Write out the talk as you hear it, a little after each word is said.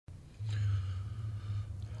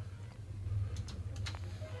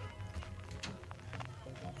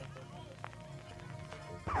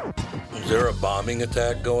Was there a bombing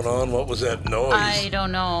attack going on? What was that noise? I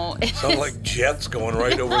don't know. Sounded like jets going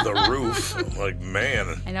right over the roof. I'm like,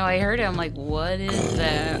 man. I know, I heard it. I'm like, what is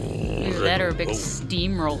that? Either that or big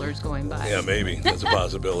steamrollers going by. Yeah, maybe. That's a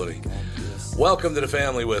possibility. Welcome to the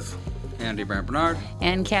family with Andy Brant Bernard.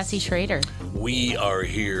 And Cassie Schrader. We are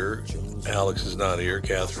here. Alex is not here.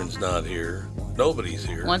 Catherine's not here. Nobody's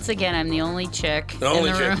here. Once again, I'm the only chick The only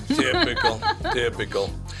in the chick. room. Typical.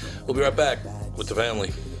 We'll be right back with the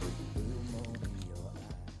family.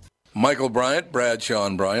 Michael Bryant, Bradshaw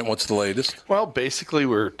and Bryant, what's the latest? Well, basically,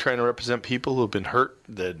 we're trying to represent people who have been hurt,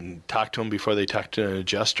 then talk to them before they talk to an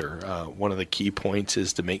adjuster. One of the key points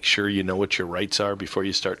is to make sure you know what your rights are before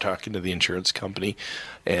you start talking to the insurance company,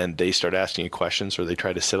 and they start asking you questions or they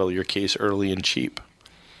try to settle your case early and cheap.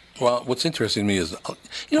 Well, what's interesting to me is,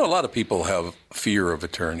 a lot of people have fear of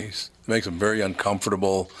attorneys. It makes them very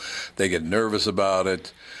uncomfortable. They get nervous about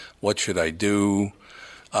it. What should I do?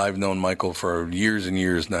 I've known Michael for years and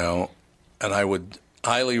years now, and I would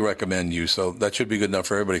highly recommend you. So that should be good enough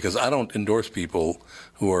for everybody, because I don't endorse people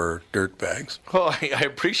who are dirtbags. Well, I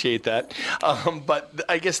appreciate that. But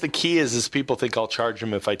I guess the key is people think I'll charge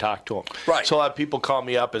them if I talk to them. Right. So a lot of people call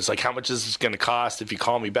me up. It's like, how much is this going to cost if you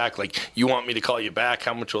call me back? Like, you want me to call you back?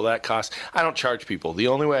 How much will that cost? I don't charge people. The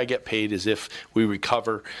only way I get paid is if we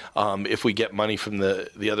recover, if we get money from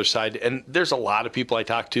the other side. And there's a lot of people I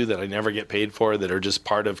talk to that I never get paid for that are just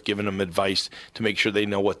part of giving them advice to make sure they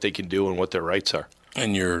know what they can do and what their rights are.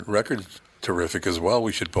 And your record's terrific as well,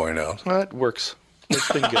 we should point out. Well, it works. It's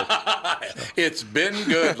been good. It's been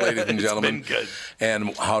good, ladies and gentlemen. It's been good.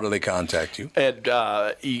 And how do they contact you? And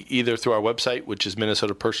either through our website, which is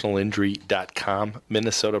minnesotapersonalinjury.com,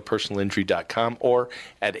 minnesotapersonalinjury.com, or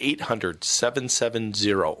at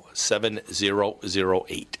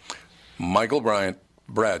 800-770-7008. Michael Bryant,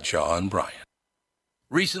 Bradshaw and Bryant.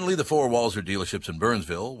 Recently, the four Walser dealerships in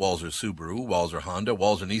Burnsville, Walser Subaru, Walser Honda,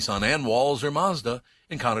 Walser Nissan, and Walser Mazda,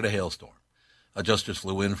 encountered a hailstorm. Adjusters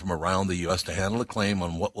flew in from around the U.S. to handle a claim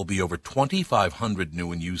on what will be over 2,500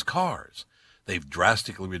 new and used cars. They've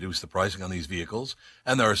drastically reduced the pricing on these vehicles,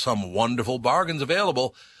 and there are some wonderful bargains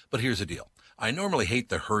available. But here's the deal. I normally hate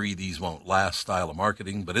the hurry these won't last style of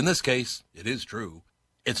marketing, but in this case, it is true.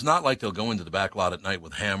 It's not like they'll go into the back lot at night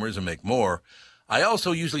with hammers and make more. I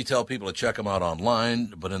also usually tell people to check them out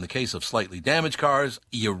online, but in the case of slightly damaged cars,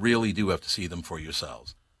 you really do have to see them for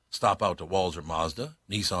yourselves. Stop out to Walser Mazda,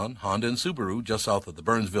 Nissan, Honda, and Subaru just south of the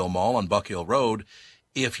Burnsville Mall on Buck Hill Road.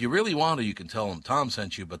 If you really want to, you can tell them Tom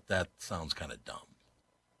sent you, but that sounds kind of dumb.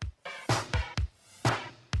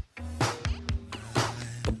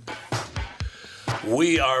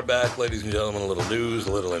 We are back, ladies and gentlemen. A little news,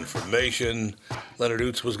 a little information. Leonard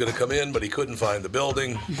Ouzts was going to come in, but he couldn't find the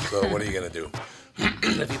building. So what are you going to do?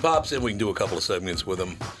 If he pops in, we can do a couple of segments with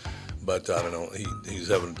him. But I don't know. He's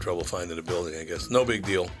having trouble finding a building, I guess. No big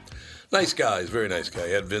deal. Nice guy. He's a very nice guy.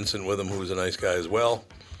 He had Vincent with him, who was a nice guy as well.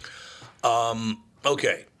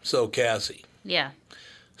 Okay, so Cassie. Yeah.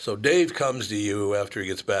 So Dave comes to you after he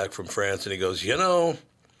gets back from France, and he goes, I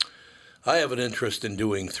have an interest in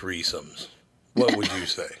doing threesomes. What would you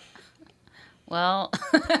say? Well,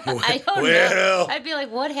 I don't know. I'd be like,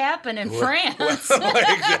 what happened in France?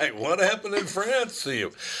 Exactly. What happened in France to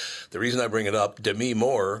you? The reason I bring it up, Demi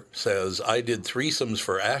Moore says, I did threesomes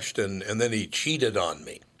for Ashton, and then he cheated on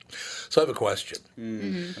me. So I have a question.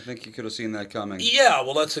 I think you could have seen that coming. Yeah,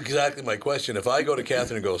 well, that's exactly my question. If I go to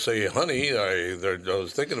Catherine and go, say, honey, I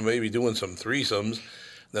was thinking of maybe doing some threesomes.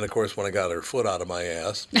 Then, of course, when I got her foot out of my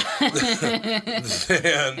ass,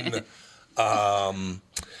 then...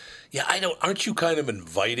 aren't you kind of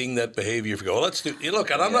inviting that behavior? If you go, let's do. Look,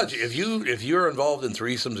 and I'm not. If you're involved in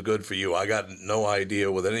threesomes, good for you. I got no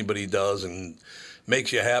idea what anybody does and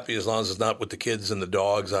makes you happy as long as it's not with the kids and the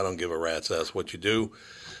dogs. I don't give a rat's ass what you do.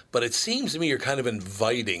 But it seems to me you're kind of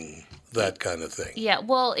inviting that kind of thing. Yeah.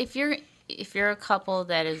 Well, if you're a couple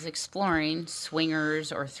that is exploring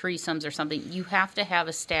swingers or threesomes or something, you have to have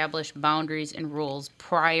established boundaries and rules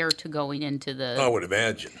prior to going into the. I would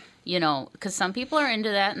imagine. Because some people are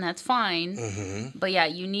into that, and that's fine. Mm-hmm. But, yeah,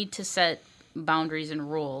 you need to set boundaries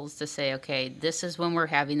and rules to say, okay, this is when we're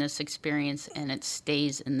having this experience, and it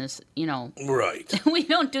stays in this, Right. We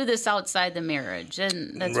don't do this outside the marriage.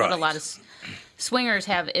 And that's what a lot of swingers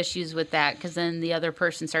have issues with that, because then the other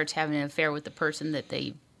person starts having an affair with the person that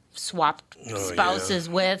they swapped spouses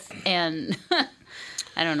with. And,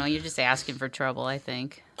 I don't know, you're just asking for trouble, I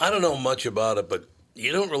think. I don't know much about it, but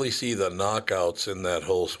you don't really see the knockouts in that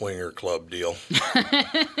whole swinger club deal.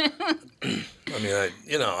 I mean,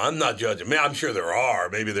 I'm not judging. I mean, I'm sure there are.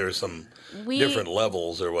 Maybe there's some different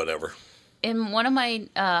levels or whatever. In one of my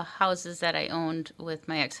houses that I owned with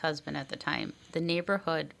my ex-husband at the time, the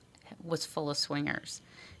neighborhood was full of swingers,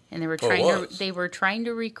 and they were trying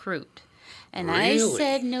to recruit. And I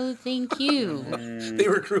said, no, thank you. They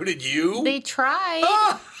recruited you? They tried.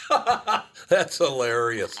 That's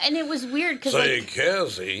hilarious. And it was weird because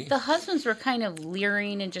Cassie. the husbands were kind of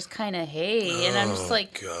leering and just kind of, hey. And I'm just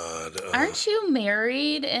like, God. aren't you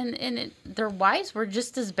married? And their wives were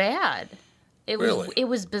just as bad. It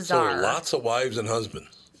was bizarre. So lots of wives and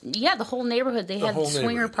husbands. Yeah, the whole neighborhood. They had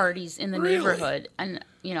swinger parties in the neighborhood. And,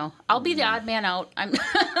 I'll be the odd man out.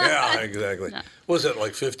 Yeah, exactly. No. Was it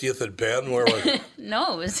like 50th and Penn? Where was it?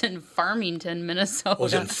 No, it was in Farmington, Minnesota.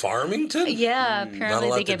 Was it in Farmington? Yeah, apparently. Not a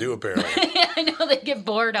lot to do, apparently. I know, they get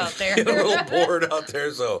bored out there. Get a little bored out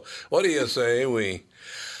there. So what do you say?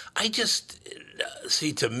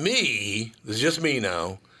 See, to me, this is just me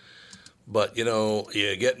now, but,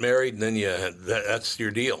 you get married and then that's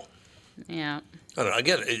your deal. Yeah. I don't know.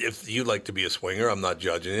 Again, if you like to be a swinger, I'm not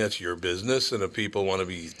judging. That's your business. And if people want to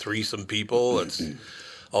be threesome people, it's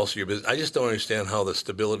also your business. I just don't understand how the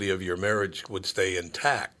stability of your marriage would stay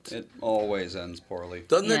intact. It always ends poorly.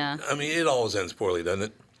 Doesn't it? I mean, it always ends poorly, doesn't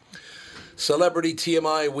it? Celebrity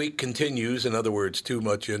TMI week continues. In other words, too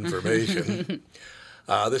much information.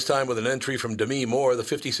 This time with an entry from Demi Moore, the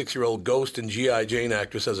 56-year-old Ghost and G.I. Jane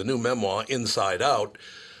actress has a new memoir, Inside Out.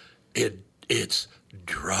 It's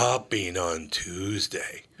dropping on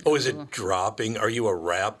Tuesday. Oh, is it dropping? Are you a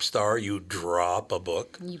rap star? You drop a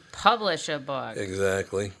book? You publish a book.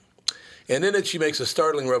 Exactly. And in it, she makes a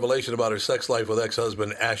startling revelation about her sex life with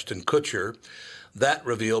ex-husband Ashton Kutcher. That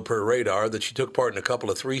revealed per Radar that she took part in a couple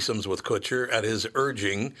of threesomes with Kutcher at his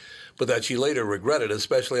urging, but that she later regretted,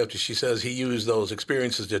 especially after she says he used those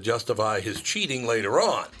experiences to justify his cheating later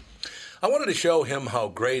on. I wanted to show him how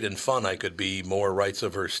great and fun I could be, Moore writes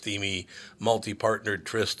of her steamy, multi-partnered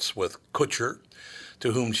trysts with Kutcher,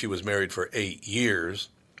 to whom she was married for 8 years.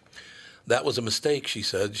 That was a mistake, she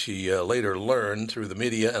said. She later learned through the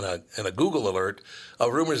media and a Google alert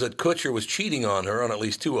of rumors that Kutcher was cheating on her on at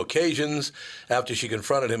least 2 occasions. After she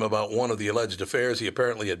confronted him about one of the alleged affairs, he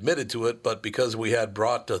apparently admitted to it, but because we had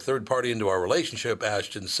brought a third party into our relationship,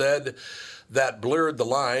 Ashton said, that blurred the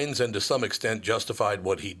lines and to some extent justified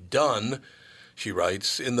what he'd done, she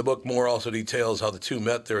writes. In the book, Moore also details how the two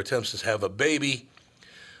met, their attempts to have a baby.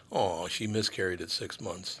 Oh, she miscarried at 6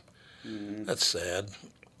 months. That's sad.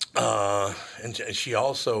 And she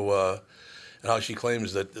also, how she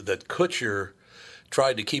claims that Kutcher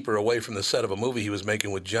tried to keep her away from the set of a movie he was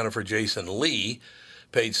making with Jennifer Jason Leigh.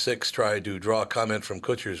 Page 6 tried to draw a comment from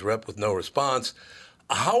Kutcher's rep with no response.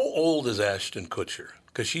 How old is Ashton Kutcher?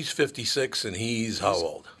 Because she's 56 and he's how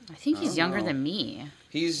old? I think he's younger than me.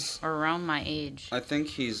 He's around my age. I think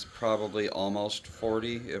he's probably almost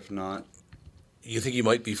 40, if not. You think he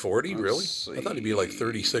might be 40, really? See. I thought he'd be like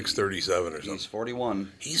 36, 37 or something. He's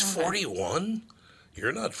 41. He's 41?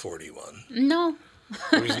 You're not 41. No.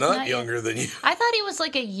 He's not younger than you. I thought he was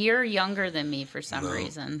like a year younger than me for some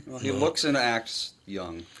reason. Well, he looks and acts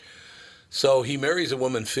young. So he marries a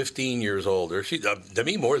woman 15 years older.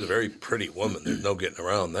 Demi Moore is a very pretty woman. There's no getting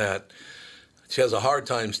around that. She has a hard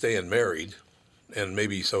time staying married, and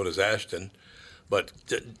maybe so does Ashton. But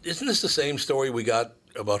isn't this the same story we got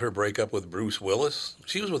about her breakup with Bruce Willis?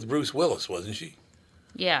 She was with Bruce Willis, wasn't she?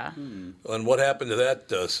 Yeah. And what happened to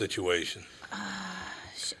that situation?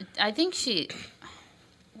 I think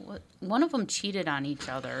one of them cheated on each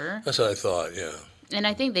other. That's what I thought, yeah. And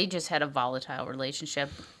I think they just had a volatile relationship.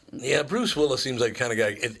 Yeah, Bruce Willis seems like the kind of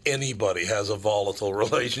guy, if anybody has a volatile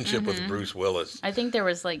relationship with Bruce Willis. I think there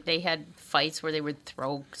was they had fights where they would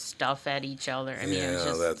throw stuff at each other. I mean, it was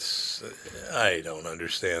just... I don't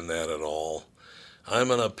understand that at all. I'm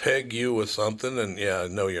going to peg you with something, and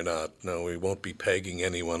no, you're not. No, we won't be pegging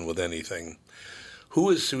anyone with anything. Who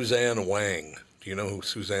is Suzanne Wang? Do you know who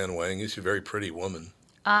Suzanne Wang is? She's a very pretty woman.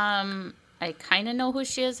 I kind of know who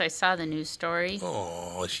she is. I saw the news story.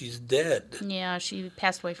 Oh, she's dead. Yeah, she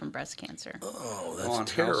passed away from breast cancer. Oh,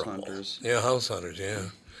 that's terrible. House Hunters. Yeah, House Hunters, yeah.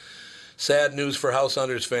 Sad news for House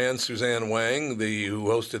Hunters fans. Suzanne Wang, who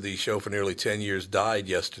hosted the show for nearly 10 years, died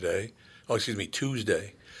Tuesday.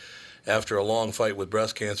 After a long fight with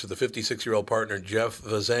breast cancer, the 56-year-old partner, Jeff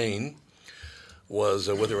Vazane, was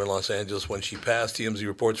with her in Los Angeles when she passed. TMZ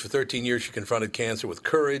reports for 13 years she confronted cancer with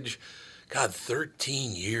courage. God,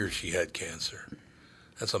 13 years she had cancer.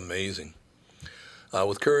 That's amazing.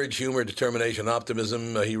 With courage, humor, determination,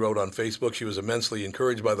 optimism, he wrote on Facebook, she was immensely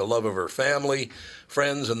encouraged by the love of her family,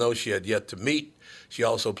 friends, and those she had yet to meet. She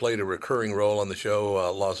also played a recurring role on the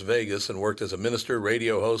show Las Vegas and worked as a minister,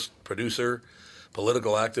 radio host, producer,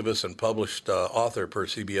 political activist, and published author per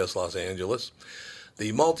CBS Los Angeles.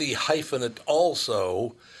 The multi-hyphenate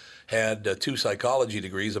also had 2 psychology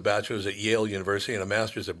degrees, a bachelor's at Yale University and a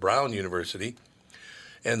master's at Brown University,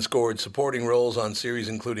 and scored supporting roles on series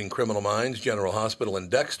including Criminal Minds, General Hospital, and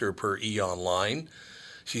Dexter per E! Online.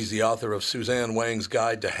 She's the author of Suzanne Wang's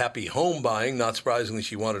Guide to Happy Home Buying. Not surprisingly,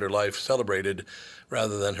 she wanted her life celebrated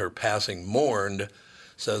rather than her passing mourned,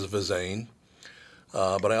 says Vizane.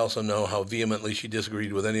 But I also know how vehemently she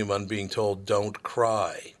disagreed with anyone being told, don't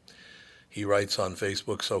cry. He writes on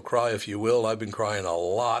Facebook, so cry if you will. I've been crying a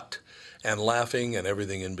lot and laughing and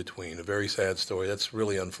everything in between. A very sad story. That's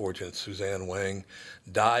really unfortunate. Suzanne Wang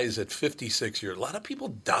dies at 56 years. A lot of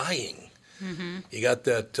people dying. Mm-hmm. You got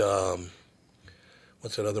that,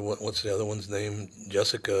 what's the other one's name?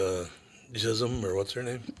 Jessica Chisholm, or what's her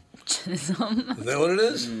name? Chisholm. Is that what it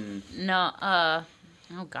is? No, oh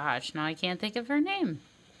gosh, no, I can't think of her name.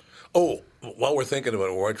 Oh, while we're thinking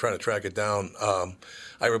about it, we're trying to track it down.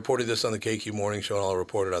 I reported this on the KQ Morning Show, and I'll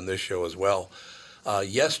report it on this show as well.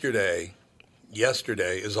 Yesterday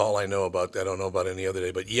is all I know about. I don't know about any other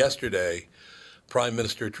day, but yesterday, Prime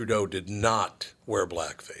Minister Trudeau did not wear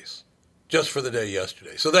blackface. Just for the day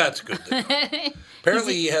yesterday. So that's good to know.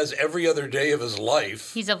 Apparently he has every other day of his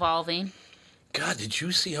life. He's evolving. God, did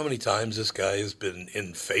you see how many times this guy has been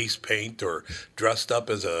in face paint or dressed up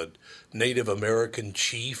as a Native American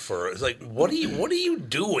chief? Or it's like, what are you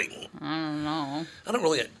doing? I don't know. I don't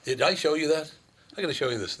really. Did I show you that? I got to show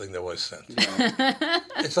you this thing that was sent. Yeah.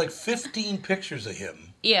 It's like 15 pictures of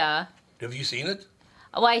him. Yeah. Have you seen it?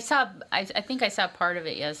 Well, I think I saw part of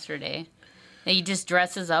it yesterday. He just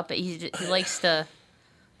dresses up. He likes to,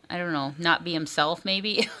 I don't know, not be himself,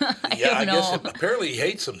 maybe. I don't know. Guess apparently he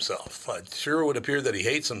hates himself. It sure would appear that he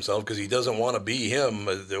hates himself because he doesn't want to be him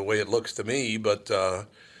the way it looks to me. But,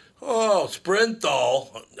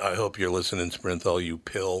 Sprinthal. I hope you're listening, Sprinthal, you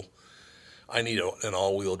pill. I need an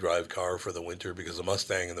all-wheel drive car for the winter because a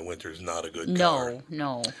Mustang in the winter is not a good car.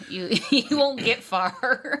 No. You won't get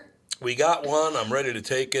far. We got one. I'm ready to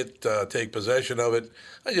take it, take possession of it.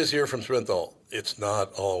 I just hear from Sprinthal, it's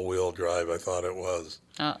not all-wheel drive. I thought it was.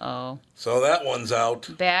 Uh-oh. So that one's out.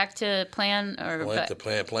 Back to plan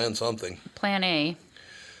Plan something. Plan A.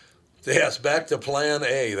 Yes, back to Plan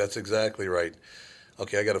A. That's exactly right.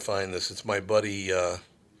 Okay, I got to find this. It's my buddy Doug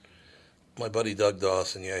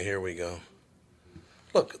Dawson. Yeah, here we go.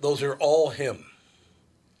 Look, those are all him.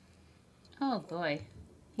 Oh boy.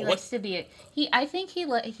 He likes to be I think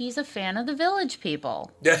he's a fan of the Village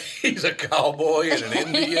People. Yeah, he's a cowboy and an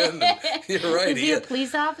Indian. You're right. Is he a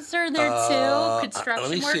police officer there too?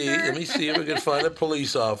 Construction worker? Let me see if we can find a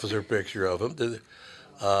police officer picture of him.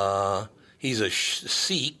 He's a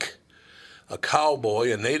Sikh, a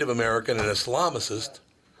cowboy, a Native American, an Islamicist.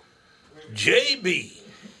 JB.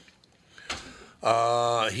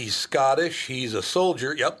 He's Scottish. He's a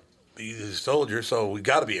soldier. Yep, he's a soldier, so we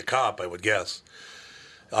got to be a cop, I would guess.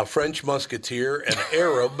 A French musketeer, an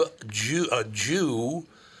Arab, a Jew,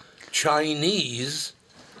 Chinese.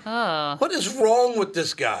 Oh. What is wrong with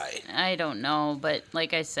this guy? I don't know, but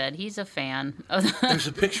like I said, he's a fan. There's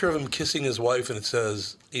a picture of him kissing his wife, and it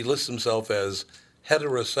says he lists himself as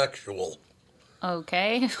heterosexual.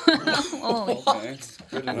 Okay. Okay.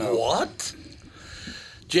 Good to know. What?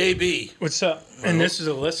 JB. What's up? And this is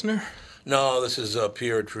a listener? No, this is not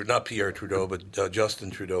Pierre Trudeau, but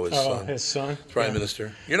Justin Trudeau, his son. His son? Prime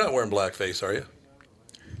Minister. You're not wearing blackface, are you?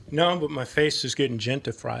 No, but my face is getting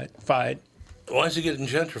gentrified. Why is it getting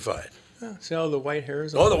gentrified? See all the white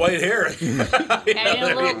hairs? Oh, the white hair. Adding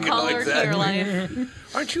a little color to your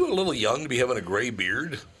life. Aren't you a little young to be having a gray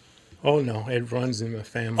beard? Oh, no, it runs in my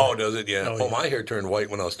family. Oh, does it? Yeah. Oh, My hair turned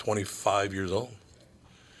white when I was 25 years old.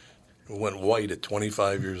 It went white at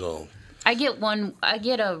 25 years old. I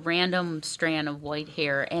get a random strand of white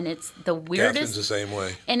hair, and it's the weirdest. Catherine's the same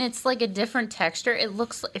way. And it's like a different texture. It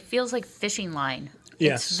feels like fishing line.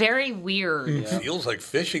 Yes. It's very weird. It feels like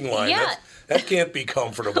fishing line. Yeah. That can't be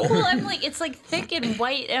comfortable. Well, I'm like, it's like thick and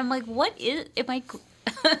white, and I'm like, what is? I'm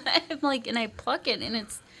like, and I pluck it, and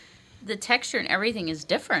it's the texture and everything is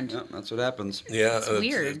different. Yeah, that's what happens. Yeah, it's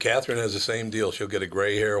weird. Catherine has the same deal. She'll get a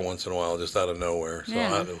gray hair once in a while, just out of nowhere. So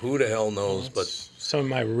who the hell knows? But some of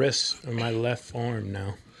my wrists and my left arm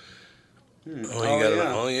now.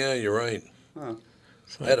 Oh yeah, you're right. Huh.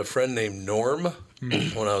 I had a friend named Norm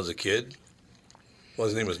when I was a kid. Well,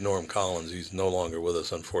 his name was Norm Collins. He's no longer with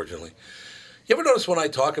us, unfortunately. You ever notice when I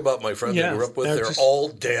talk about my friends I grew up with, they're all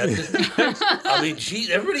dead? I mean,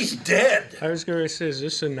 everybody's dead. I was going to say, is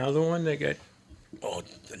this another one that got... Oh,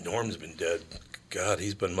 Norm's been dead. God,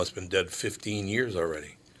 must have been dead 15 years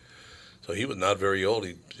already. So he was not very old.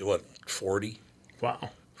 40? Wow.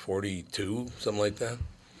 42, something like that.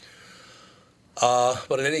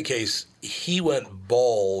 But in any case, he went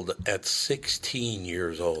bald at 16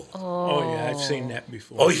 years old. Oh, yeah, I've seen that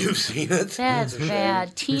before. Oh, you've seen it? That's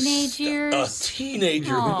bad. Teenage years? A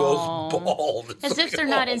teenager who goes bald. It's As if they're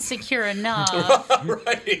not insecure enough.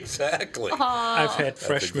 Right, exactly. I've had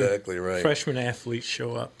exactly right. freshman athletes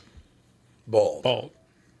show up Bald.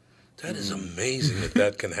 That is amazing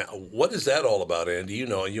that can happen. What is that all about, Andy?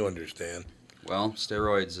 You understand. Well,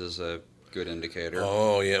 steroids is a good indicator.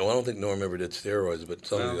 Oh, yeah. Well, I don't think Norm ever did steroids, but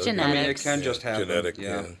some of the Genetics. I mean, it can just happen. Genetic,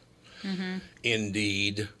 yeah. Mm-hmm.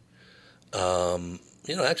 Indeed.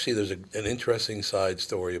 Actually, there's an interesting side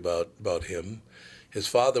story about him. His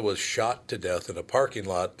father was shot to death in a parking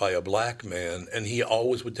lot by a black man, and he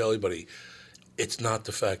always would tell everybody, it's not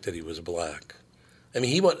the fact that he was black. I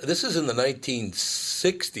mean, this is in the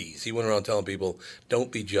 1960s. He went around telling people, don't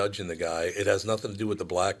be judging the guy. It has nothing to do with the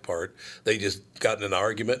black part. They just got in an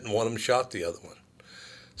argument and one of them shot the other one.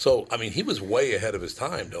 So, I mean, he was way ahead of his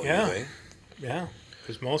time, don't you think? Yeah,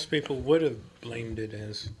 because most people would have blamed it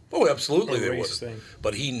as absolutely a they race would. thing.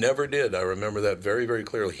 But he never did. I remember that very, very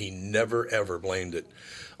clearly. He never, ever blamed it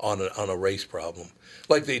on a race problem,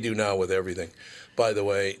 like they do now with everything. By the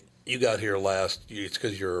way, you got here last. It's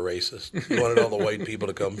because you're a racist. You wanted all the white people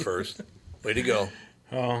to come first. Way to go.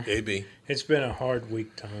 Oh, AB. It's been a hard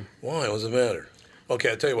week, Tom. Why? What's the matter?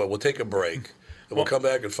 Okay, I'll tell you what. We'll take a break. And we'll come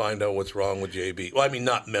back and find out what's wrong with JB. Well, I mean,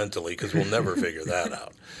 not mentally, because we'll never figure that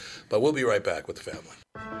out. But we'll be right back with the family.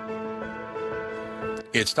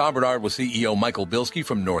 It's Tom Bernard with CEO Michael Bilski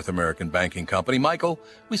from North American Banking Company. Michael,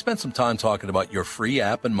 we spent some time talking about your free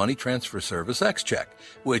app and money transfer service, XCheck,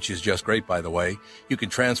 which is just great, by the way. You can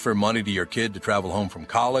transfer money to your kid to travel home from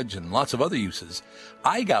college and lots of other uses.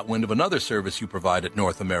 I got wind of another service you provide at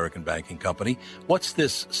North American Banking Company. What's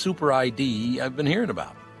this Super ID I've been hearing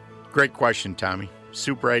about? Great question, Tommy.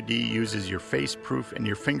 Super ID uses your face proof and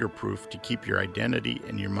your finger proof to keep your identity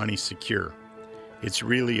and your money secure. It's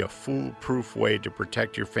really a foolproof way to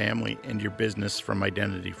protect your family and your business from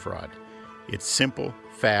identity fraud. It's simple,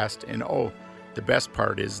 fast, and the best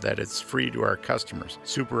part is that it's free to our customers.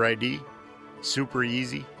 Super ID, super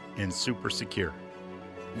easy, and super secure.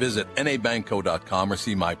 Visit nabanco.com or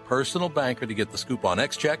see my personal banker to get the scoop on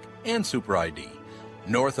XCheck and Super ID.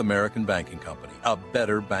 North American Banking Company, a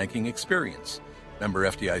better banking experience. Member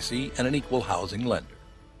FDIC and an equal housing lender.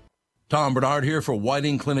 Tom Bernard here for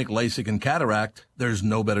Whiting Clinic LASIK and Cataract. There's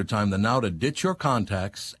no better time than now to ditch your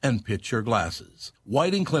contacts and pitch your glasses.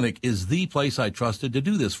 Whiting Clinic is the place I trusted to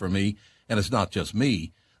do this for me, and it's not just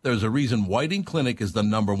me. There's a reason Whiting Clinic is the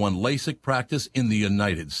 #1 LASIK practice in the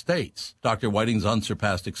United States. Dr. Whiting's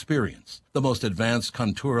unsurpassed experience, the most advanced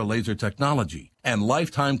Contura laser technology, and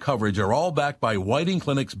lifetime coverage are all backed by Whiting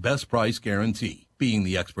Clinic's best price guarantee. Being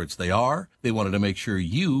the experts they are, they wanted to make sure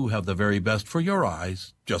you have the very best for your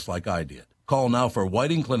eyes, just like I did. Call now for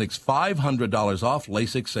Whiting Clinic's $500 off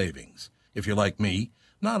LASIK savings. If you're like me,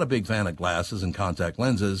 not a big fan of glasses and contact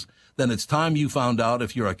lenses, then it's time you found out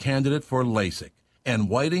if you're a candidate for LASIK. And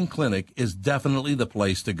Whiting Clinic is definitely the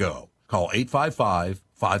place to go. Call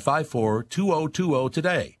 855-554-2020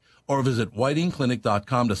 today. Or visit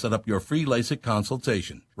whitingclinic.com to set up your free LASIK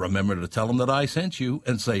consultation. Remember to tell them that I sent you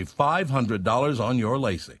and save $500 on your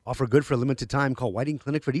LASIK. Offer good for a limited time. Call Whiting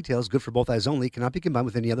Clinic for details. Good for both eyes only. Cannot be combined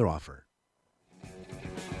with any other offer.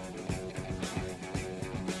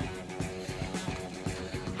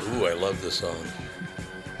 Ooh, I love this song.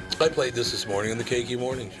 I played this morning in the KQ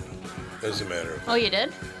Morning Show. Doesn't matter. Oh, you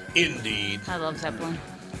did? Indeed. I love Zeppelin.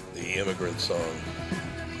 The immigrant song.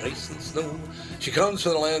 Ice and snow. She comes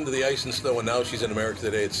from the land of the ice and snow, and now she's in America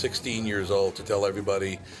today at 16 years old to tell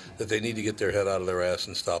everybody that they need to get their head out of their ass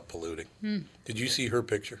and stop polluting. Did you see her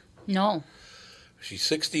picture? No. She's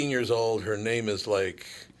 16 years old. Her name is like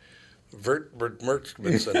Vert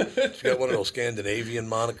Mertzmanson. She's got one of those Scandinavian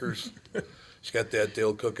monikers. She's got that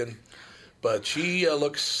deal cooking. But she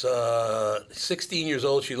looks 16 years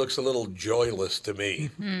old. She looks a little joyless to me.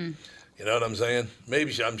 You know what I'm saying?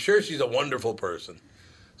 I'm sure she's a wonderful person.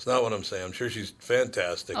 It's not what I'm saying. I'm sure she's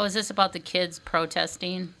fantastic. Oh, is this about the kids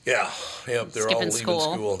protesting? Yeah, they're all leaving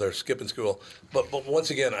school. They're skipping school. But once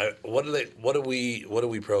again, what are we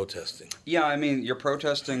protesting? Yeah, I mean, you're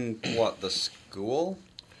protesting what, the school?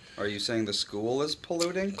 Are you saying the school is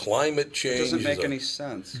polluting? Climate change. It doesn't make any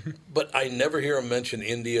sense. But I never hear them mention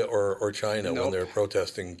India or China when they're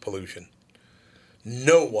protesting pollution.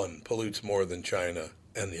 No one pollutes more than China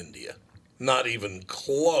and India. Not even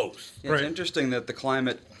close. Yeah, it's interesting that the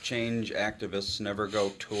climate change activists never go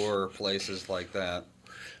tour places like that.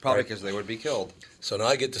 Probably because they would be killed. So now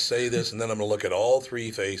I get to say this, and then I'm going to look at all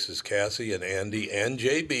three faces, Cassie and Andy and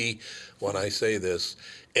JB, when I say this.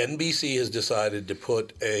 NBC has decided to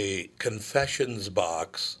put a confessions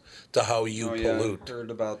box to how you pollute. Yeah,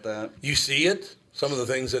 heard about that. You see it? Some of the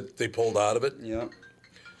things that they pulled out of it? Yeah.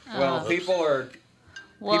 Well, people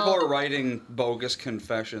are writing bogus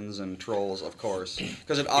confessions and trolls, of course,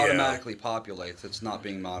 because it automatically populates. It's not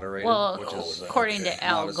being moderated. Well, which is according to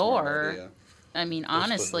Al Gore, I mean, We're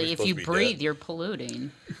honestly, if supposed you to be breathe, dead. you're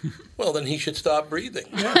polluting. Well, then he should stop breathing.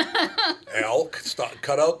 Al,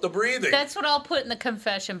 cut out the breathing. That's what I'll put in the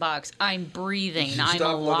confession box. I'm breathing. I'm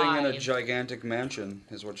Stop alive. living in a gigantic mansion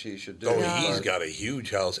is what he should do. Oh, he's got a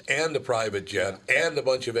huge house and a private jet and a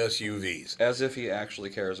bunch of SUVs. As if he actually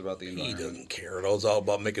cares about the environment. He doesn't care. It was all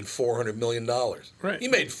about making $400 million. Right. He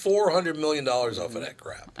made $400 million off of that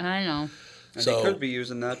crap. I know. And he could be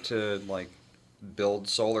using that to, like, build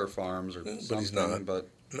solar farms or something. But he's not. But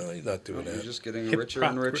no, he's not doing that. He's just getting richer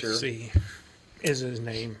and richer. Hypocrisy is his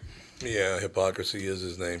name. Yeah, hypocrisy is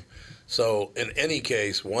his name. So in any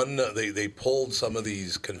case, they pulled some of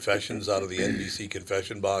these confessions out of the NBC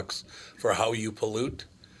confession box for how you pollute.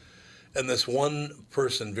 And this one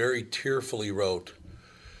person very tearfully wrote,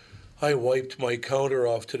 I wiped my counter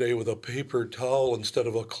off today with a paper towel instead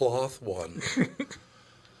of a cloth one.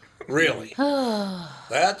 Really?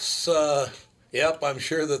 That's, yep, I'm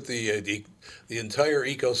sure that the entire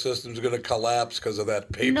ecosystem is going to collapse because of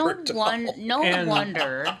that paper towel. No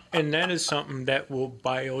wonder. And that is something that will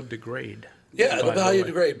biodegrade. Yeah, it'll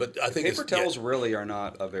biodegrade, but I think paper towels really are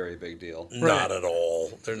not a very big deal. Not at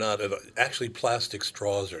all. They're not at all. Actually, plastic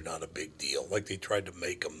straws are not a big deal. Like they tried to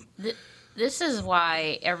make them. This is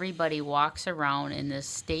why everybody walks around in this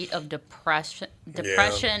state of depression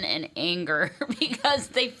and anger because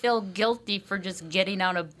they feel guilty for just getting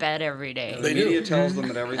out of bed every day. The media tells them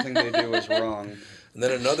that everything they do is wrong. And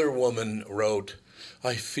then another woman wrote,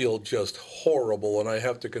 I feel just horrible, and I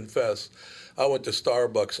have to confess, I went to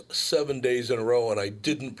Starbucks 7 days in a row, and I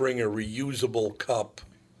didn't bring a reusable cup.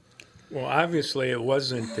 Well, obviously it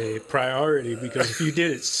wasn't a priority because if you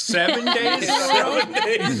did it 7 days in a row, 7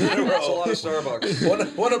 days in a row. That's a lot of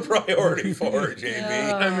Starbucks. What a priority for her,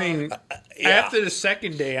 JB. I mean, after the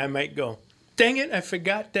second day, I might go, dang it, I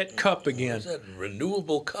forgot that cup again. What's that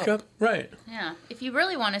renewable cup? Right. Yeah. If you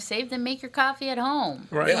really want to save, then make your coffee at home.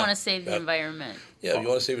 Right. You want to save the environment. Yeah, if you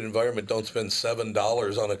want to save the environment, don't spend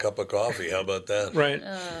 $7 on a cup of coffee. How about that? Right.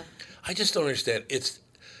 I just don't understand.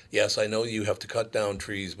 Yes, I know you have to cut down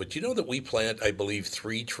trees, but you know that we plant, I believe,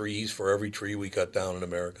 3 trees for every tree we cut down in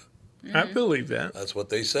America? I believe that. That's what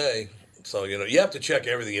they say. So, you have to check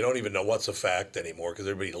everything. You don't even know what's a fact anymore because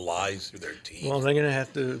everybody lies through their teeth. Well, they're going to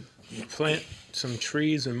have to plant some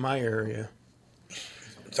trees in my area.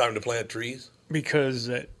 Time to plant trees? Because,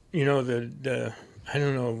 the I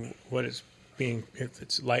don't know what it's being, if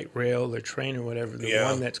it's light rail or train or whatever, the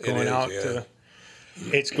one that's going out to...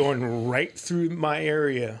 It's going right through my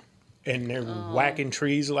area, and they're whacking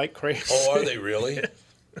trees like crazy. Oh, are they really? I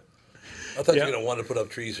thought you were going to want to put up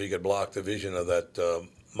trees so you could block the vision of that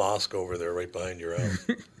mosque over there right behind your house.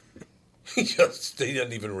 He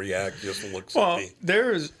doesn't even react, just looks at me.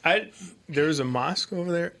 There's a mosque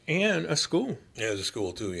over there and a school. Yeah, there's a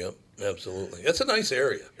school too, yep, absolutely. That's a nice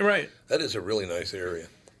area. Right. That is a really nice area.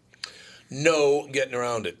 No getting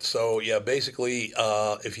around it. So, yeah, basically,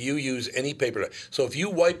 if you use any paper... So if you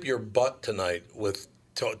wipe your butt tonight with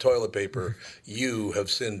toilet paper, you have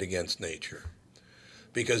sinned against nature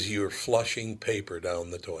because you're flushing paper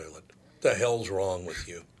down the toilet. What the hell's wrong with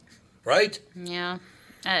you? Right? Yeah.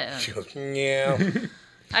 She goes, yeah.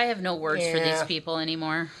 I have no words for these people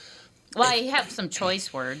anymore. Well, I have some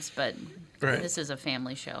choice words, but this is a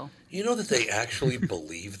family show. You know that they actually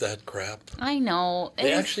believe that crap? I know.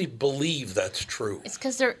 They actually believe that's true. It's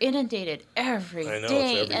because they're inundated every I know,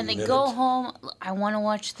 day. it's every And they minute. go home, I want to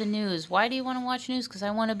watch the news. Why do you want to watch news? Because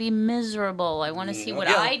I want to be miserable. I want to see what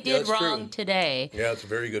I did wrong today. Yeah, that's a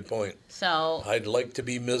very good point. So I'd like to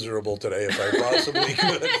be miserable today if I possibly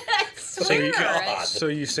could. So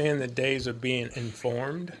you're saying the days of being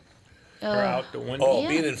informed are out the window? Oh,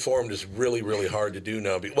 being informed is really, really hard to do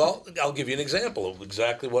now. Well, I'll give you an example of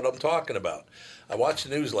exactly what I'm talking about. I watched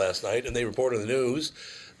the news last night, and they reported in the news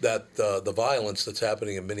that the violence that's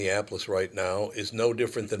happening in Minneapolis right now is no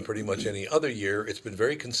different than pretty much any other year. It's been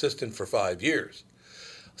very consistent for 5 years.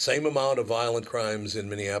 Same amount of violent crimes in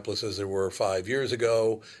Minneapolis as there were 5 years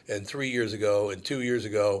ago, and 3 years ago, and 2 years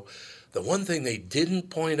ago. The one thing they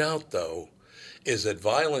didn't point out, though, is that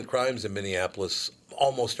violent crimes in Minneapolis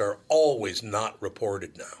are always not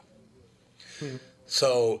reported now.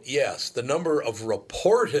 So, yes, the number of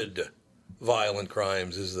reported violent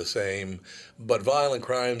crimes is the same. But violent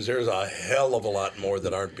crimes, there's a hell of a lot more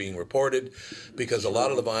that aren't being reported because a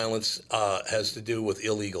lot of the violence has to do with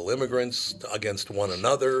illegal immigrants against one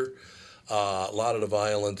another. A lot of the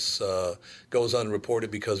violence goes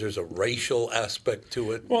unreported because there's a racial aspect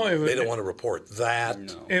to it. Well, they don't want to report that.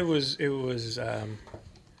 No. It was. I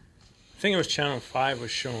think it was Channel 5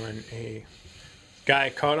 was showing a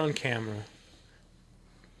guy caught on camera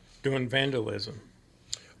doing vandalism.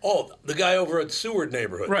 Oh, the guy over at Seward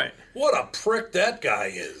neighborhood. Right. What a prick that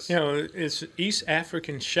guy is. You know, it's East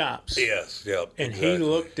African shops. Yes, yep. And exactly. He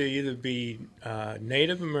looked to either be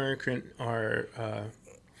Native American or...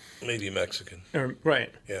 maybe Mexican.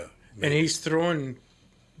 Right. Yeah. Maybe. And he's throwing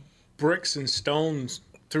bricks and stones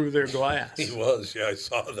through their glass. He was, yeah, I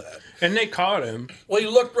saw that. And they caught him. Well, he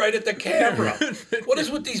looked right at the camera. What is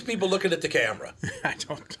with these people looking at the camera? I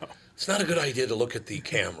don't know. It's not a good idea to look at the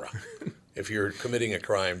camera. If you're committing a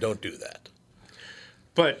crime, don't do that.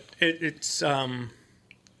 But it's I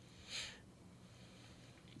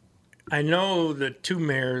know the two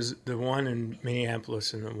mayors, the one in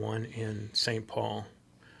Minneapolis and the one in St. Paul,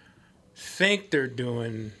 think they're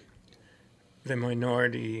doing the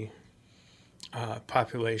minority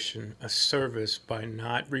population a service by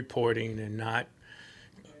not reporting and not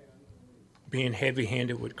being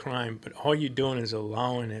heavy-handed with crime. But all you're doing is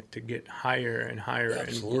allowing it to get higher and higher.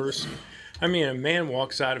 Absolutely. And worse. I mean, a man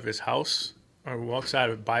walks out of his house or walks out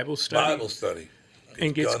of Bible study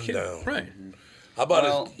and gets killed. Right. How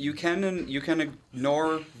about you can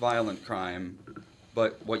ignore violent crime,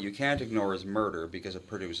 but what you can't ignore is murder because it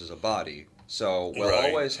produces a body. So we'll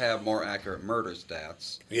always have more accurate murder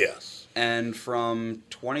stats. Yes. And from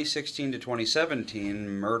 2016 to 2017,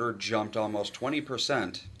 murder jumped almost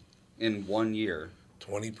 20% in 1 year.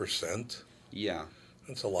 20%? Yeah.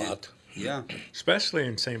 That's a lot. Yeah. Especially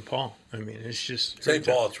in St. Paul. I mean, it's just... St.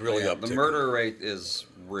 Paul, it's really up. The murder rate is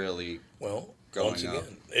really going once again,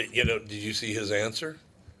 up. Did you see his answer?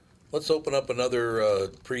 Let's open up another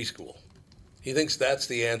preschool. He thinks that's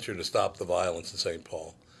the answer to stop the violence in St.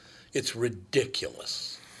 Paul. It's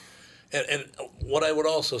ridiculous. And what I would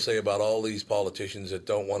also say about all these politicians that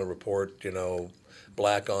don't want to report,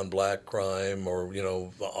 black on black crime or,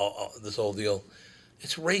 this whole deal,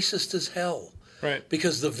 it's racist as hell. Right.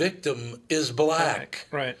 Because the victim is black.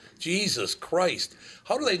 Right. Jesus Christ.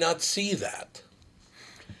 How do they not see that?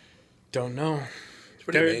 Don't know. It's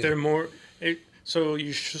pretty amazing. They're more... So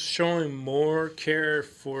you're showing more care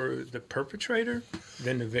for the perpetrator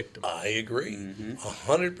than the victim. I agree.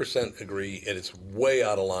 100% agree. And it's way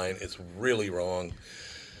out of line. It's really wrong.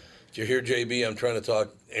 Did you hear, JB, I'm trying to talk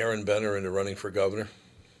Aaron Benner into running for governor?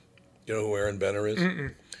 You know who Aaron Benner is?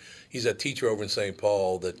 Mm-mm. He's a teacher over in St.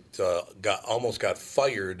 Paul that almost got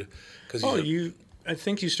fired. I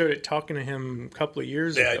think you started talking to him a couple of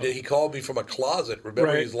years ago. Yeah, I did. He called me from a closet.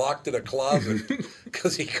 Remember, He's locked in a closet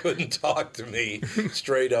because he couldn't talk to me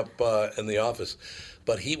straight up in the office.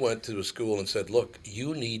 But he went to a school and said, look,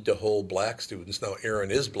 you need to hold black students. Now, Aaron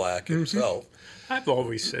is black himself. I've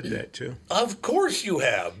always said that, too. Of course you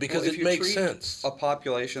have, because it makes sense. A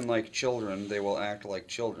population like children, they will act like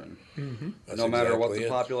children. Mm-hmm. No matter what the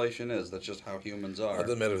population is. That's just how humans are. It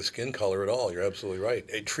doesn't matter the skin color at all. You're absolutely right.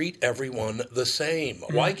 They treat everyone the same.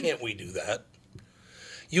 Why can't we do that?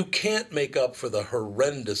 You can't make up for the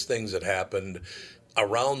horrendous things that happened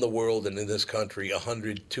around the world and in this country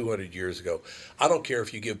 100, 200 years ago. I don't care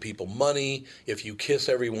if you give people money, if you kiss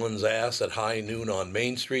everyone's ass at high noon on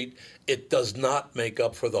Main Street, it does not make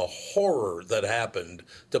up for the horror that happened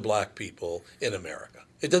to black people in America.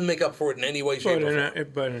 It doesn't make up for it in any way, shape, or form.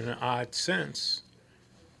 But in an odd sense,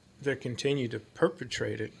 they continue to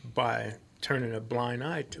perpetrate it by turning a blind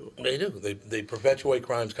eye to it. They do. They perpetuate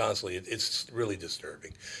crimes constantly. It's really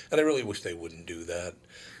disturbing. And I really wish they wouldn't do that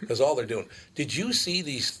because all they're doing. Did you see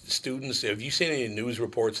these students? Have you seen any news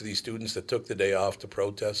reports of these students that took the day off to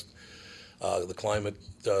protest the climate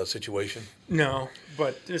situation? No,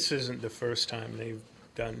 but this isn't the first time they've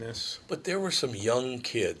done this. But there were some young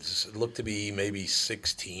kids, looked to be maybe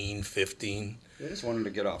 16, 15. They just wanted to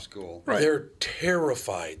get off school. Right. They're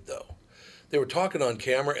terrified, though. They were talking on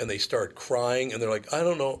camera, and they start crying, and they're like, I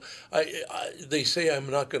don't know. They say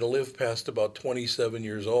I'm not going to live past about 27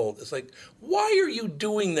 years old. It's like, why are you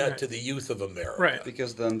doing that to the youth of America? Right.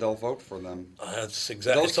 Because then they'll vote for them. That's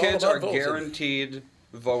exactly. Those kids are guaranteed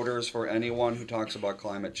voters for anyone who talks about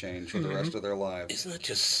climate change for the rest of their lives. Isn't it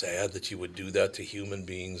just sad that you would do that to human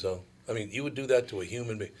beings, though? I mean, you would do that to a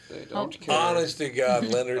human being. They don't care. Honest to God,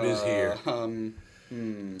 Leonard is here.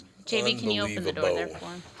 JB, can you open the door there for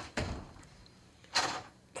him?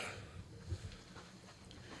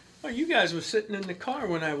 you guys were sitting in the car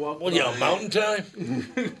when I walked. Well, yeah, mountain time.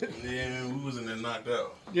 Yeah, we was in there knocked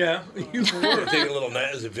out. Yeah, you were. Taking a little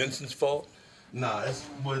nap. Is it Vincent's fault? Nah, it's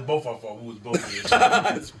both our fault. We was both here.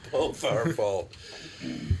 It's both our fault.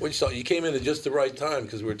 What you saw? You came in at just the right time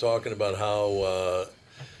because we were talking about how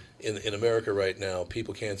in America right now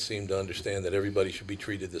people can't seem to understand that everybody should be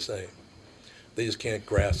treated the same. They just can't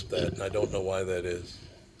grasp that, and I don't know why that is.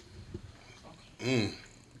 You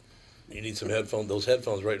need some headphones. Those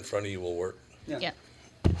headphones right in front of you will work. Yeah. Yeah.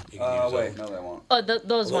 You can use Wait, those. no, they won't. Oh,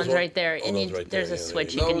 those ones ones? right there. Oh, And those right there's there, a yeah,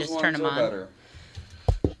 switch. there You Those can just turn them ones are on. better.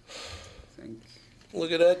 I think.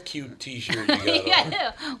 Look at that cute T-shirt you got on.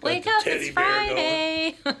 Yeah. Wake the up, teddy it's bear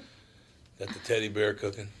Friday. Got the teddy bear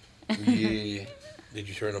cooking. Yeah. Did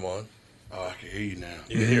you turn them on? Oh, I can hear you now.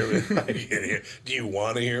 You can hear me. I can hear. Do you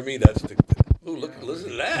want to hear me? That's the. Ooh,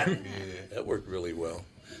 listen to that. Yeah. That worked really well.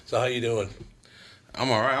 So how you doing? I'm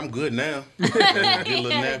all right. I'm good now. Get a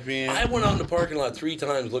little nap in. I went out in the parking lot 3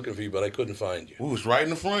 times looking for you, but I couldn't find you. We was right in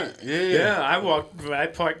the front. Yeah. Yeah, I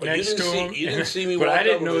parked You next didn't to see- him. you didn't see me but walk I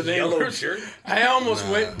didn't up with know this they yellow were. shirt? I almost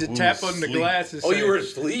Nah, went to we tap was on the asleep. glass and Oh, say, you were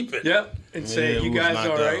sleeping. Yep, and say, Yeah, we you was guys knocked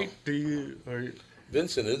all out. right? Do you? Or,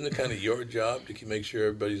 Vincent, isn't it kind of your job to make sure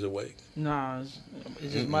everybody's awake? Nah,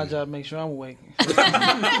 it's just my job to make sure I'm awake.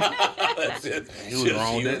 That's it. He was Just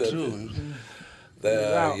wrong you, with that that's too.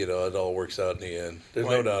 it. You know, it all works out in the end. There's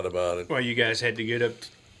no What? doubt about it. well, you guys had to get up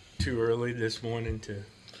too early this morning to.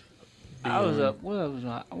 I was up. What was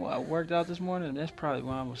I worked out this morning. That's probably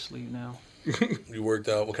why I'm asleep now. You worked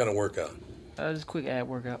out. What kind of workout? Just quick ab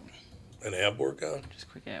workout. An ab workout? Just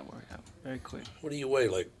quick ab workout. Very quick. What do you weigh?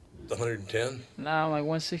 Like 110? Nah, I'm like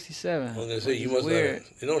 167. I was gonna say you must weird.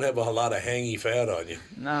 you don't have a lot of hangy fat on you.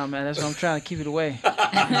 Nah, man, that's what I'm trying to keep it away.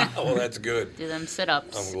 Oh, that's good. Do them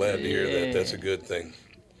sit-ups. I'm glad to hear that. Yeah. That's a good thing.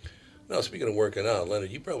 Now, speaking of working out,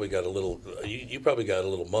 Leonard, you probably got a little. You probably got a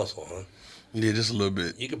little muscle, huh? Yeah, just a little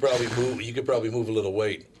bit. You could probably move. You could probably move a little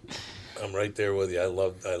weight. I'm right there with you. I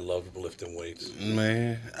love lifting weights.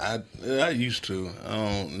 Man, I used to.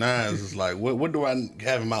 Now it's just like, what do I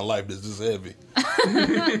have in my life that's this heavy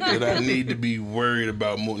that I need to be worried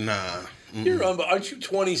about more? Nah. Aren't you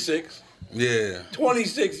 26? Yeah.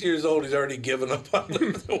 26 years old. He's already given up on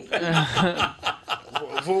lifting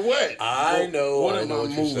weights. For what? I know. What I am know I what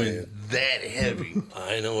you're moving saying. that heavy?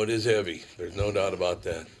 I know it is heavy. There's no doubt about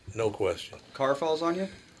that. No question. Car falls on you?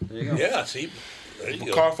 There you go. Yeah. See. There you A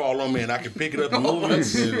go. car fall on me and I can pick it up and move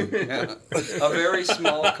it. Yeah. A very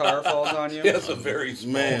small car falls on you? Yes, a very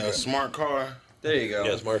small. Man, a smart car. There you go.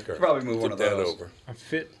 Yeah, smart car. You could probably move one of Tip those. that over. I'm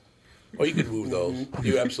fit. Oh, you could move those.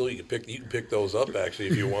 You absolutely could you can pick those up actually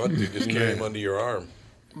if you want to. Just carry them under your arm.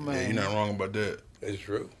 Yeah, you're not wrong about that. It's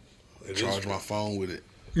true. It is Charge true. my phone with it.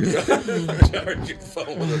 Charge your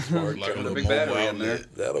phone with a smart Like a charger. little big battery mobile in there.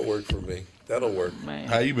 outlet. That'll work for me. That'll work. Man.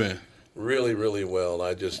 How you been? Really, really well.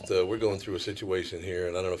 I just we're going through a situation here,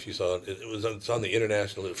 and I don't know if you saw it. It's on the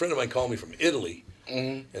international. A friend of mine called me from Italy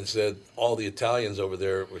and said all the Italians over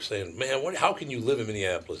there were saying, "Man, how can you live in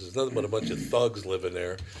Minneapolis? It's nothing but a bunch of thugs living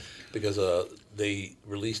there," because they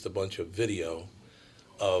released a bunch of video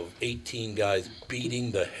of 18 guys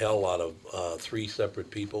beating the hell out of 3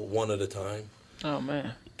 separate people, one at a time. Oh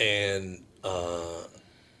man. And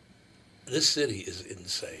this city is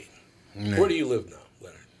insane. Yeah. Where do you live now,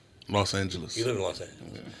 Leonard? Los Angeles. You live in Los Angeles.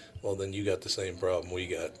 Yeah. Well, then you got the same problem we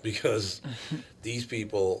got because these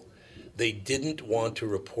people, they didn't want to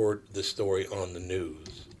report the story on the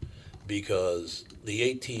news because the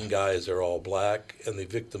 18 guys are all black and the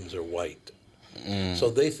victims are white. So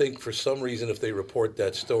they think for some reason if they report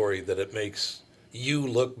that story that it makes you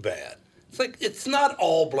look bad. It's like, it's not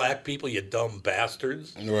all black people, you dumb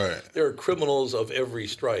bastards. Right. There are criminals of every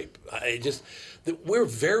stripe. We're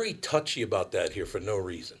very touchy about that here for no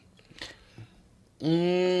reason. I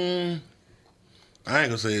ain't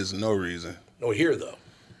gonna say it's no reason. No, here though.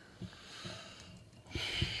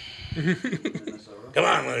 Come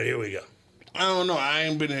on, Leonard, here we go. I don't know. I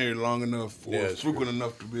ain't been here long enough or Yeah, it's frequent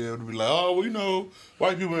enough to be able to be like, oh, we know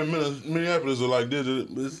white people in Minneapolis are like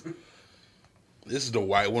this. This is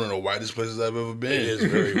one of the whitest places I've ever been. It is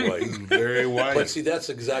very white. It's very white. But see, that's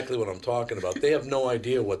exactly what I'm talking about. They have no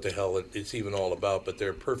idea what the hell it's even all about, but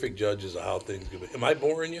they're perfect judges of how things go. Am I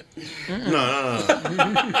boring you? No.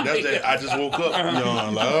 That's that. I just woke up.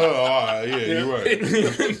 I'm like, oh, all right, yeah, you're right.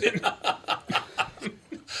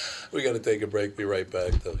 We got to take a break. Be right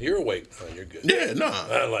back, though. You're awake now. You're good. Yeah, no.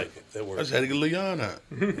 I like it. That I works. just had to get Leon out.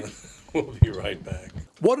 We'll be right back.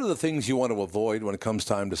 What are the things you want to avoid when it comes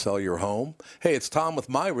time to sell your home? Hey, it's Tom with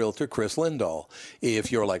my realtor, Chris Lindahl.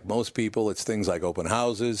 If you're like most people, it's things like open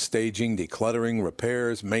houses, staging, decluttering,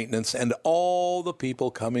 repairs, maintenance, and all the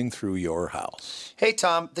people coming through your house. Hey,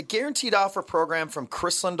 Tom, the Guaranteed Offer program from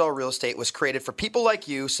Chris Lindahl Real Estate was created for people like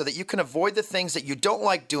you so that you can avoid the things that you don't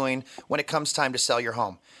like doing when it comes time to sell your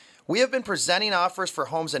home. We have been presenting offers for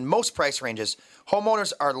homes in most price ranges.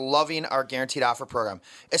 Homeowners are loving our Guaranteed Offer program,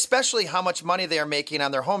 especially how much money they are making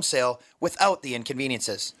on their home sale without the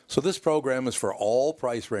inconveniences. So this program is for all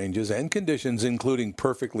price ranges and conditions, including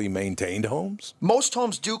perfectly maintained homes? Most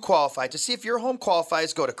homes do qualify. To see if your home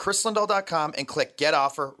qualifies, go to chrislindahl.com and click Get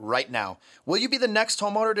Offer right now. Will you be the next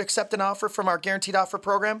homeowner to accept an offer from our Guaranteed Offer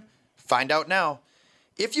program? Find out now.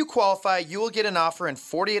 If you qualify, you will get an offer in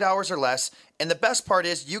 48 hours or less, and the best part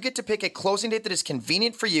is you get to pick a closing date that is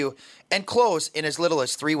convenient for you and close in as little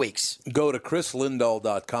as 3 weeks. Go to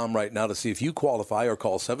chrislindahl.com right now to see if you qualify or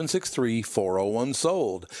call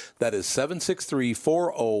 763-401-SOLD. That is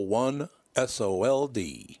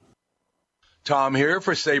 763-401-SOLD. Tom here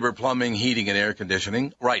for Sabre Plumbing, Heating, and Air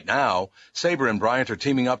Conditioning. Right now, Sabre and Bryant are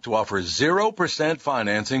teaming up to offer 0%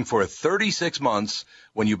 financing for 36 months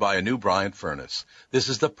when you buy a new Bryant furnace. This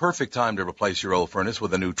is the perfect time to replace your old furnace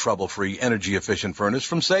with a new trouble-free, energy-efficient furnace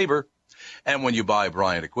from Sabre. And when you buy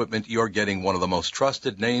Bryant equipment, you're getting one of the most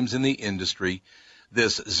trusted names in the industry.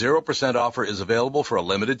 This 0% offer is available for a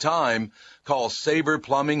limited time. Call Sabre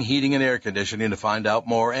Plumbing, Heating, and Air Conditioning to find out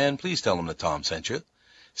more, and please tell them that Tom sent you.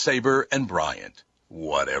 Sabre and Bryant,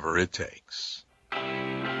 whatever it takes.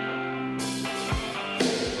 I'm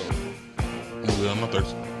not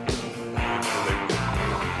thirsty.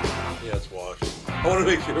 Yeah, it's washed. I want to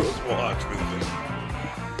make sure it was washed.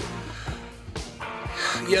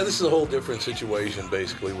 Yeah, this is a whole different situation,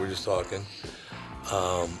 basically. We're just talking.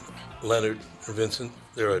 Leonard and Vincent,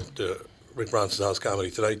 they're at Rick Bronson's House Comedy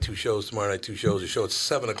tonight. 2 shows, tomorrow night 2 shows. The show at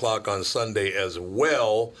 7 o'clock on Sunday as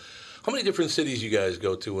well. How many different cities you guys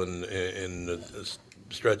go to in a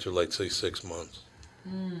stretch of, like, say, 6 months?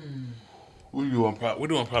 We're doing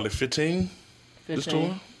probably 15. 15. This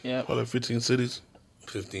tour? Yeah. Probably 15 cities.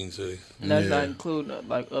 15 cities. And that's not including,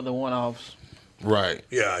 like, other one-offs. Right.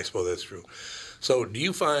 Yeah, I suppose that's true. So do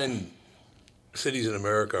you find cities in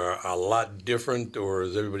America are a lot different, or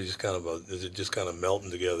is everybody just is it just kind of melting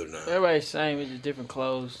together now? Everybody's the same. It's just different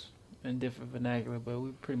clothes and different vernacular, but we're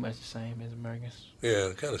pretty much the same as Americans. Yeah,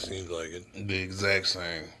 it kind of seems like it. The exact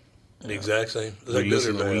same. The exact same? We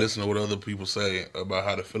listen to what other people say about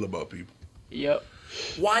how to feel about people. Yep.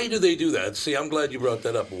 Why do they do that? See, I'm glad you brought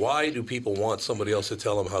that up. Why do people want somebody else to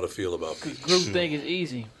tell them how to feel about people? Groupthink is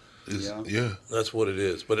easy. Yeah. That's what it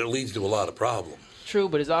is. But it leads to a lot of problems. True,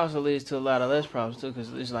 but it also leads to a lot of less problems, too,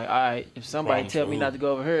 because it's like, all right, if somebody tell me not to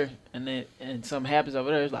go over here and something happens over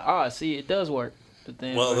there, it's like, oh, see, it does work. But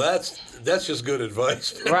then, well, that's just good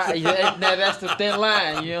advice. Right. That's the thin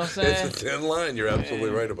line, you know what I'm saying? It's a thin line. You're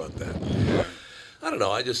absolutely right about that. I don't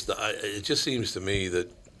know. It just seems to me that,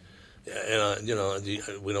 and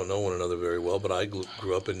we don't know one another very well, but I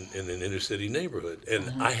grew up in an inner city neighborhood,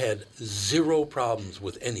 and I had 0 problems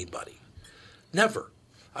with anybody. Never.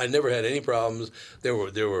 I never had any problems. There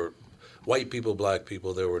were white people, black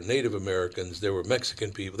people. There were Native Americans. There were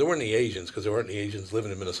Mexican people. There weren't any Asians, because there weren't any Asians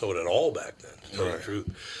living in Minnesota at all back then, to tell you the truth.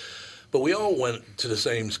 But we all went to the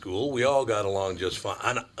same school. We all got along just fine.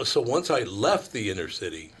 And so once I left the inner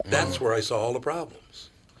city, that's where I saw all the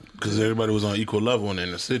problems. Because everybody was on equal level in the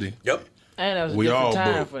inner city. Yep. And that was a different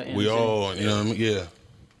time for the inner city. You know what I mean? Yeah.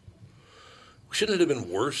 Shouldn't it have been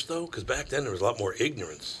worse, though? Because back then there was a lot more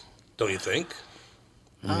ignorance, don't you think?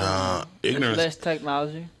 Nah, ignorance. Less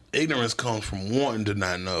technology. Ignorance comes from wanting to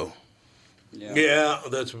not know. Yeah,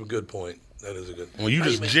 that's a good point. That is a good point. When you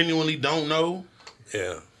just genuinely don't know,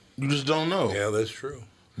 yeah, you just don't know. Yeah, that's true.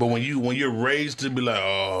 But when you're raised to be like,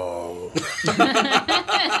 oh,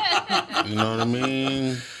 you know what I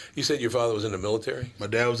mean? You said your father was in the military? My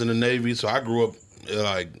dad was in the Navy, so I grew up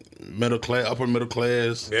like middle class, upper middle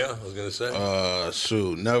class. Yeah, I was gonna say.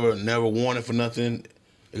 Never wanted for nothing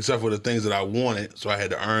except for the things that I wanted, so I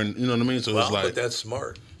had to earn. You know what I mean? So it's like, but that's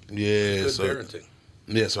smart. Yeah, good parenting.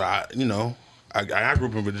 Yeah, so I grew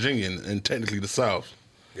up in Virginia and technically the South.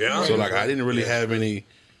 Yeah. So like I didn't really have any.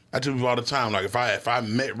 I tell people all the time, like if I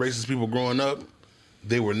met racist people growing up,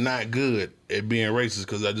 they were not good at being racist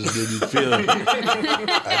because I just didn't feel it.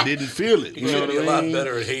 I didn't feel it. You know what I mean? A lot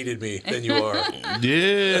better at hated me than you are.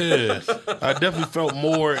 Yeah. I definitely felt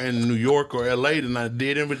more in New York or LA than I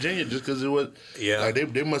did in Virginia just because it was. Yeah. Like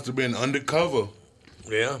they must have been undercover.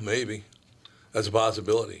 Yeah, maybe. That's a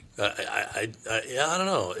possibility. I don't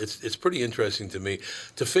know. It's pretty interesting to me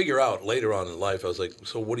to figure out later on in life. I was like,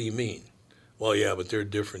 so what do you mean? Well, yeah, but they're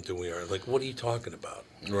different than we are. Like, what are you talking about?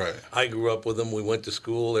 Right. I grew up with them. We went to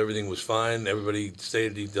school. Everything was fine. Everybody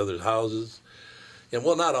stayed at each other's houses. And,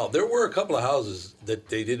 well, not all. There were a couple of houses that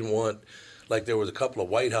they didn't want. Like, there was a couple of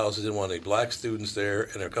white houses didn't want any black students there,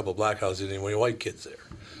 and there were a couple of black houses didn't want any white kids there.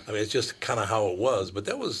 I mean, it's just kind of how it was. But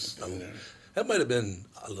that was, that might have been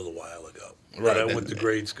a little while ago. Right. I went to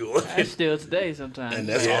grade school. That's still today sometimes. And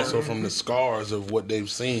that's also from the scars of what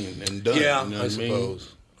they've seen and done. Yeah, you know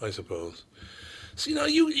I suppose. So,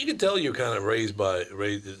 you can tell you're kind of raised.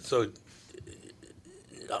 So,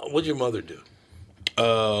 what'd your mother do?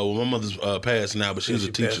 Well, my mother's passed now, but she was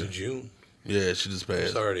a teacher. Passed in June? Yeah, she just passed.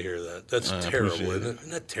 I'm sorry to hear that. That's terrible, isn't it?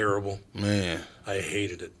 Isn't that terrible? Man. I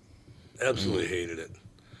hated it. Absolutely hated it.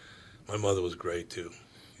 My mother was great, too.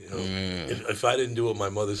 If I didn't do what my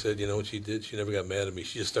mother said, you know what she did? She never got mad at me.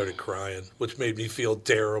 She just started crying, which made me feel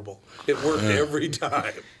terrible. It worked every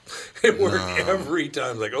time. It worked every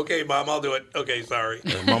time. Like, okay, Mom, I'll do it. Okay, sorry.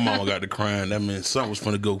 And my mama got to crying. That meant something was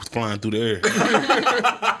going to go flying through the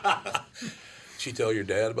air. She tell your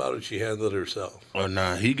dad about it? She handled it herself? Oh,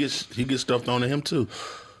 nah. He gets stuffed onto him, too.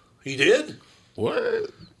 He did? What?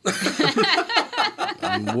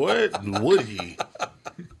 What would he?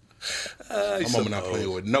 My mama not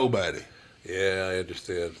playing with nobody. Yeah, I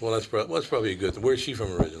understand. Well, that's probably a good thing. Where's she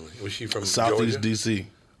from originally? Was she from Southeast Georgia? D.C.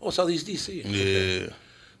 Oh, Southeast D.C. Yeah. Okay.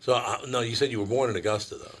 So, no, you said you were born in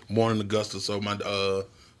Augusta, though. Born in Augusta. So,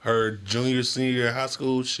 her senior year of high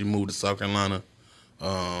school, she moved to South Carolina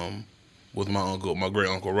with my great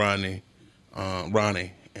uncle Ronnie.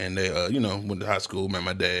 And they, went to high school, met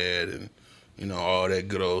my dad, and, all that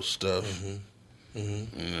good old stuff.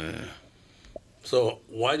 Yeah. So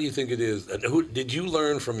why do you think it is? Who did you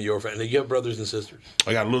learn from your family? You have brothers and sisters?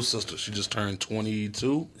 I got a little sister. She just turned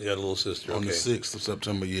 22. You got a little sister on the 6th of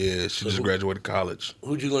September. Yeah, she just graduated college.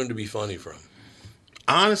 Who'd you learn to be funny from?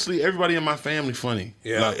 Honestly, everybody in my family funny.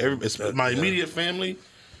 Yeah, my immediate family.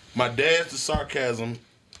 My dad's the sarcasm.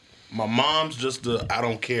 My mom's just the I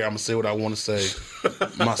don't care. I'm gonna say what I want to say.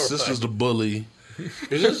 My sister's the bully.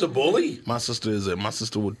 Is this a bully? My sister is. My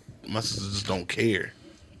sister just don't care.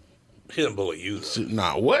 She didn't bully you, though.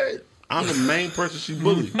 Nah, what? I'm the main person she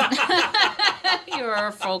bullied. You're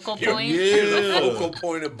a focal point? You're the focal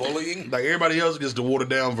point of bullying? Like, everybody else gets the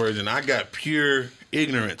watered-down version. I got pure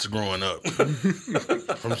ignorance growing up.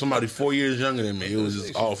 From somebody 4 years younger than me. It was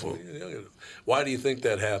just awful. Why do you think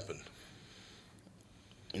that happened?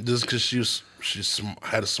 Just because she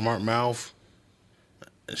had a smart mouth.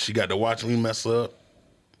 And she got to watch me mess up.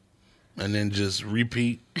 And then just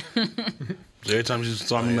repeat. So every time she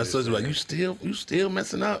saw me mess up, she'd be like, you still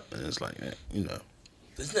messing up? And it's like, Isn't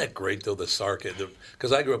that great, though, the sarcasm?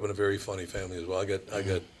 Because I grew up in a very funny family as well. I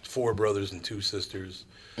got 4 brothers and 2 sisters.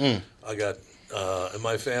 I got, in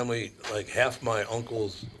my family, like half my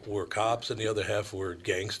uncles were cops and the other half were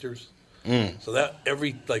gangsters. So that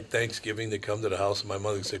every, Thanksgiving, they'd come to the house and my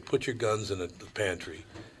mother would say, put your guns in the pantry.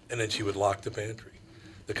 And then she would lock the pantry.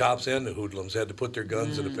 The cops and the hoodlums had to put their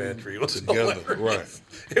guns in the pantry. It was together, hilarious.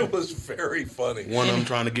 Right? It was very funny. One of them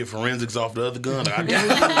trying to get forensics off the other gun. Yeah,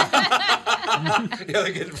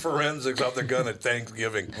 they're getting forensics off their gun at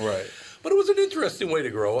Thanksgiving. Right. But it was an interesting way to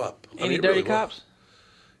grow up. Any dirty cops?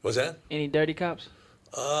 Was that? Any dirty cops?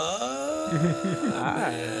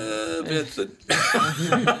 Vincent.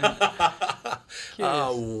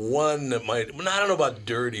 One that might. I don't know about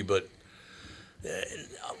dirty, but.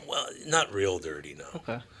 Well, not real dirty, no.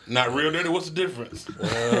 Okay. Not real dirty? What's the difference?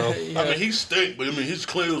 Well, I mean, he stink, but his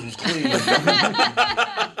clothes was clean.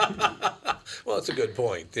 Well, it's a good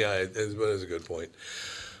point. Yeah, it is a good point.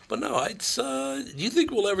 But no, it's. Do you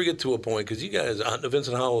think we'll ever get to a point? Because you guys,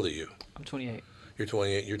 Vincent, how old are you? I'm 28. You're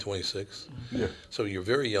 28. You're 26. Yeah. So you're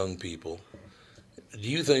very young people. Do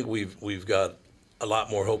you think we've got a lot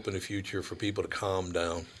more hope in the future for people to calm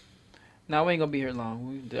down? No, we ain't gonna be here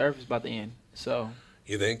long. The Earth is about to end. So.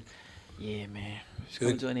 You think? Yeah, man. It's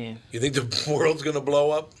coming to an end. You think the world's gonna blow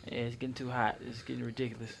up? Yeah, it's getting too hot. It's getting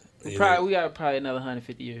ridiculous. We got probably another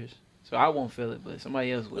 150 years. So I won't feel it, but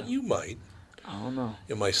somebody else will. Well, you might. I don't know.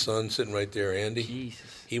 And my son sitting right there, Andy.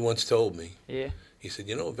 Jesus. He once told me. Yeah. He said,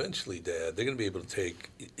 eventually, Dad, they're going to be able to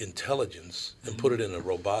take intelligence and put it in a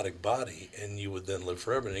robotic body, and you would then live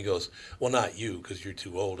forever. And he goes, well, not you, because you're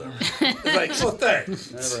too old already. It's like, well,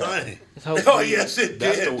 thanks. Son. Oh, yes, it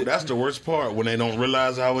did. That's the worst part, when they don't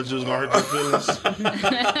realize how it's just going to hurt their feelings.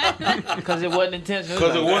 Because it wasn't intentional.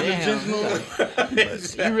 Because it wasn't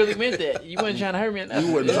intentional? You really meant that. You wasn't trying to hurt me.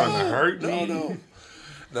 You wasn't trying to hurt me?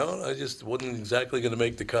 No, I just wasn't exactly going to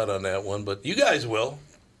make the cut on that one, but you guys will.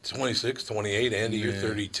 26, 28, Andy, you're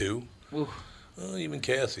 32. Ooh. Even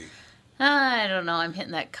Cassie. I don't know. I'm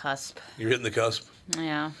hitting that cusp. You're hitting the cusp?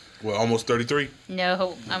 Yeah. Well, almost 33?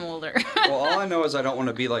 No, I'm older. Well, all I know is I don't want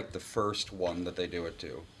to be like the first one that they do it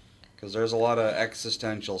to. Because there's a lot of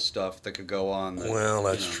existential stuff that could go on. That, well,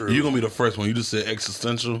 that's true. You're going to be the first one. You just said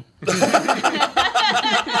existential.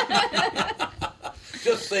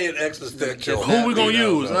 Just say it existential. Who we going to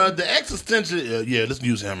use? The existential. Yeah, let's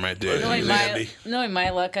use him right there. Knowing my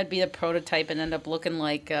luck, I'd be the prototype and end up looking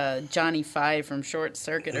like Johnny Five from Short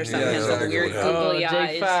Circuit or something. Has the weird googly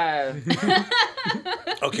eyes. J5.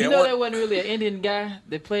 Okay, you know that wasn't really an Indian guy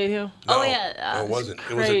that played him? No, oh, yeah. it wasn't. It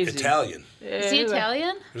crazy. was Italian. Yeah, Is he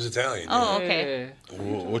Italian? It was Italian. Oh, okay. Yeah.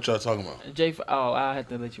 What y'all talking about? J5. Oh, I'll have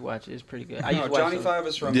to let you watch it. It's pretty good. I used to watch Johnny Five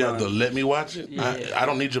is from... You have to let me watch it? Yeah. I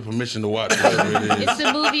don't need your permission to watch whatever it is. It's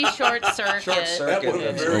the movie Short Circuit. Short Circuit. That would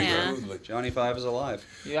have been very Yeah. smoothly. Johnny Five is alive.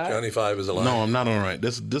 Yeah. Johnny Five is alive. No, I'm not all right.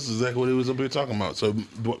 This is exactly what he was up here talking about. So,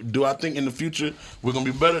 do I think in the future we're gonna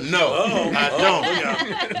be better? No, I don't.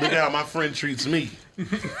 Look at how my friend treats me. I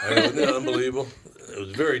know, isn't that unbelievable? It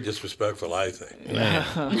was very disrespectful, I think. Man,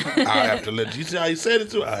 I have to let you see how you said it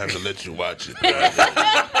too. I have to let you watch it. That's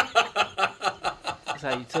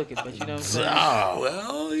how you took it, but you know what I'm saying?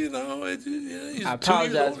 Well, you know, he's I 2 years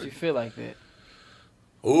apologize older. if you feel like that.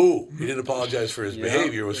 Ooh, he didn't apologize for his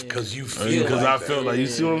behavior. It was because you feel Because like I that. felt like, you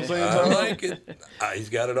see what I'm saying? I like it. He's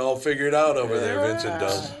got it all figured out over there, Vincent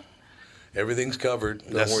does. Everything's covered.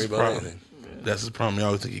 Don't worry about anything. That's his problem. I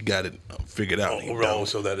always think he got it figured out. Oh,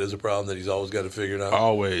 so that is a problem that he's always got it figured out?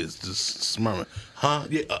 Always. Just smart. Huh?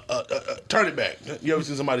 Yeah, turn it back. You ever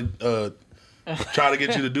seen somebody try to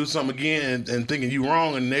get you to do something again and thinking you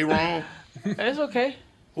wrong and they wrong? It's okay.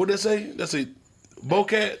 What they say? They say,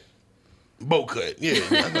 Bocat? Bocat. Yeah.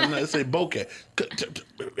 They say Bocat.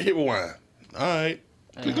 Hit rewind. All right.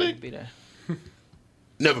 Click, click. Be there.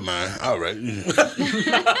 Never mind. All right.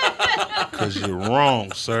 Because you're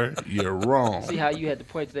wrong, sir. You're wrong. See how you had to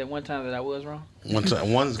point to that one time that I was wrong? One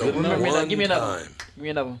time. One's good enough. Remember, give me another one. Give me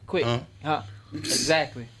another one. Quick. Huh?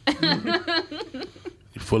 Exactly. You're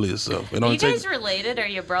full of yourself. Are you guys related? Are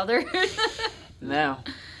you brothers? Now.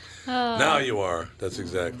 Now you are. That's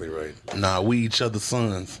exactly right. Nah, we each other's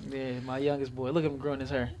sons. Yeah, my youngest boy. Look at him growing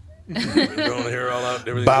his hair. Growing the hair all out.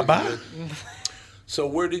 Everything. Bye-bye. So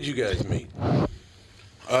where did you guys meet?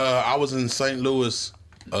 I was in St. Louis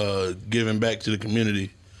giving back to the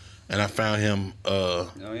community, and I found him.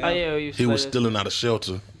 He was stealing out of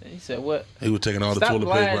shelter. He said what? He was taking all the toilet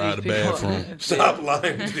paper out of the bathroom. Stop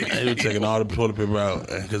lying to me. He was taking all the toilet paper out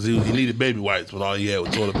because he needed baby wipes, but all he had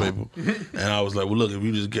was toilet paper. And I was like, well, look, if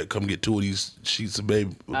you just come get 2 of these sheets of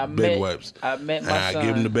baby wipes, I met my son.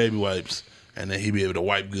 give him the baby wipes. And then he'd be able to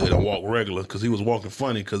wipe good and walk regular because he was walking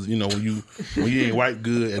funny. Because you know when you ain't wipe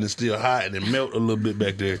good and it's still hot and it melt a little bit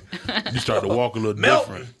back there, you start to walk a little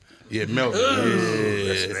different. Yeah, melt. Yeah,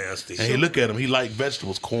 that's nasty. And he look at him. He liked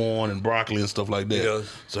vegetables, corn and broccoli and stuff like that. Yeah.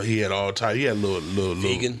 So he had all type. He had a little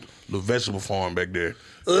vegan, little vegetable farm back there. It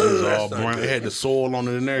was all brown. It had the soil on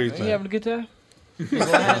it and everything. Are you having a good time? You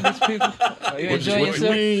these people? Are you enjoying yourself?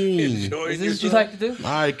 What you mean? Is this what you like to do?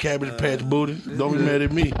 All right, Cabbage Patch Booty. Don't be mad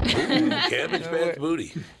at me. Cabbage Patch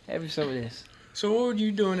Booty. Have me some of this. So what were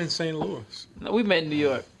you doing in St. Louis? No, we met in New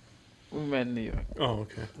York. Oh,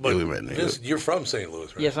 okay. But we met in New York. You're from St.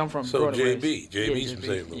 Louis, right? Yes, I'm from. So JB's from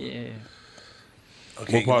St. Louis. Yeah.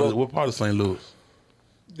 Okay. What part of St. Louis?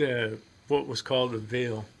 What was called the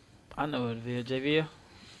Ville. I know the Ville. JVille?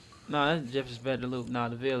 No, that's Jefferson Better Loop. No,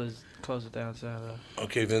 the Ville is closer down south.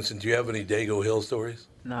 Okay, Vincent, do you have any Dago Hill stories?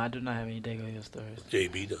 No, I do not have any Dago Hill stories.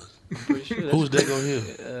 JB does. I'm pretty sure. Who's Dago Hill?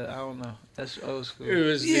 I don't know. That's old school. It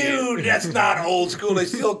was that's not old school. They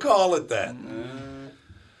still call it that.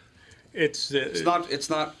 It's called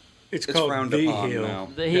the Hill. now.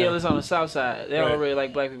 The Hill is on the south side. They don't really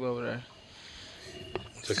like black people over there.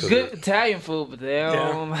 Good Italian food, but they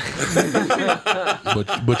don't like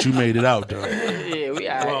But you made it out, though. Yeah, we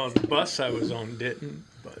out. Well, the bus I was on didn't,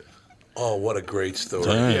 but... Oh, what a great story.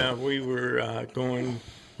 Damn. Yeah, we were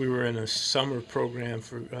in a summer program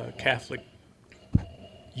for Catholic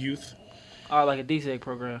youth. Oh, like a DSEG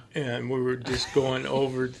program. And we were just going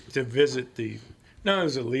over to visit it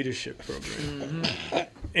was a leadership program. Mm-hmm.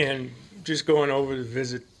 And just going over to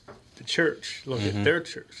visit the church, look at their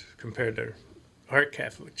church compared to our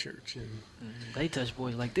Catholic church. And they touch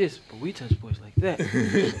boys like this, but we touch boys like that.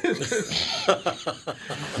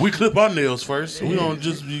 We clip our nails first. We don't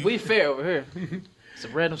just be... We fair over here. It's a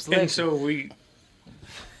random selection. And so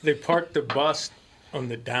they parked the bus on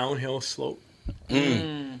the downhill slope.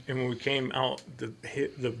 And when we came out,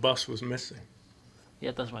 the bus was missing.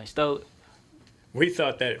 Yeah, that's my stole it. We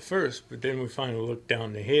thought that at first, but then we finally looked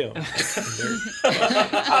down the hill. Oh,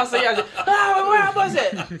 so y'all just, where was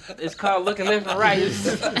it? It's called looking left and right.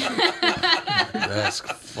 That's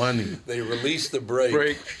funny. They release the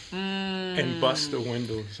brake. And bust the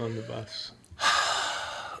windows on the bus.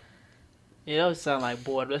 Yeah, that would sound like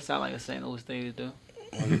bored. That sound like a St. Louis thing to do.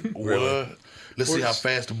 What? Let's see how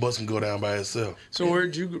fast the bus can go down by itself. So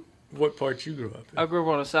what part you grew up in? I grew up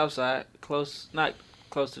on the south side, not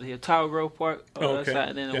close to the hill. Tower Grove Park on the west side,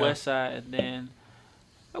 and then the west side, and then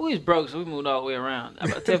we was broke, so we moved all the way around. I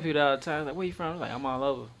tell people all the time, like, where you from? I'm like, I'm all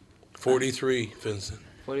over. 43, Vincent.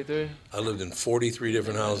 43? I lived in 43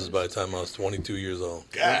 different houses by the time I was 22 years old.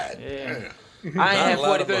 God yeah. damn. I ain't have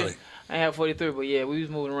 43. I ain't have 43, but yeah, we was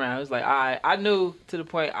moving around. It was like, I knew to the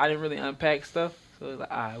point I didn't really unpack stuff. So it was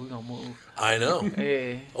like, all right, we're going to move. I know.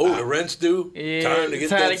 Yeah. Oh, the rent's due? Yeah. Time to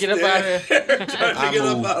get up out of here.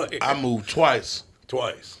 out of here. I moved twice.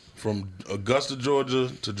 Twice. From Augusta,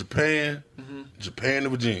 Georgia to Japan, Japan to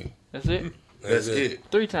Virginia. That's it? That's it.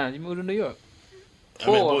 3 times. You moved to New York.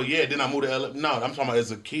 4. I mean, well, yeah, then I moved to LA. No, I'm talking about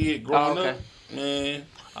as a kid growing up. Man,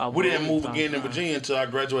 we didn't move again in Virginia until I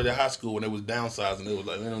graduated high school when it was downsizing. It was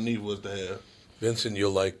like, they don't need for us to have. Vincent,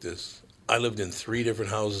 you'll like this. I lived in 3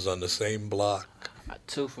 different houses on the same block.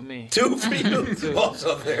 2 for me. 2 for you?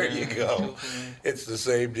 Also, there you go. It's the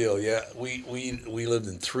same deal. Yeah, we lived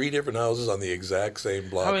in 3 different houses on the exact same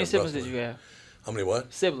block. How many siblings did you have? How many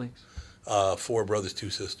what? Siblings. 4 brothers, 2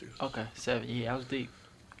 sisters. Okay, 7. Yeah, I was deep.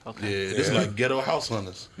 Okay. Yeah, this is like ghetto house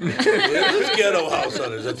hunters. It's ghetto house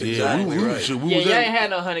hunters. That's exactly right. You ain't had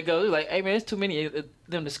no honey goats. It was like, hey man, it's too many of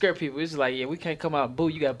them to scare people. It's like, yeah, we can't come out and boo.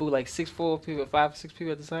 You got to boo like 6'4" people, 5 or 6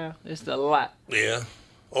 people at the time. It's a lot. Yeah.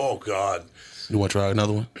 Oh God. You want to try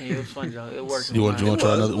another one? Yeah, it was funny though. It worked. You want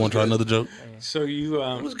to try another joke? So you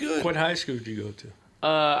it was good. What high school did you go to?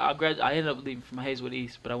 I ended up leaving from Hazelwood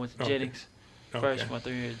East, but I went to Jennings first my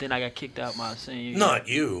 3 years. Then I got kicked out my senior year. Not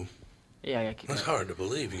you. Yeah, I got kicked out. That's hard to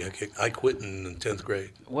believe. You got kicked. I quit in 10th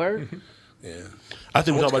grade. Word? Yeah. I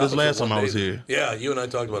think we talked about this last time I was here. Yeah, you and I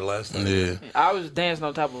talked about it last time. Yeah. I was dancing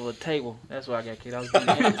on top of a table. That's why I got kicked. I was being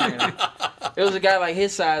entertained. It was a guy like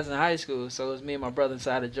his size in high school, so it was me and my brother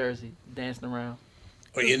inside of Jersey dancing around.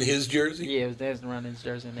 In his jersey? Yeah, it was dancing around in his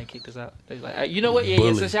jersey, and they kicked us out. They was like, you know what? Yeah,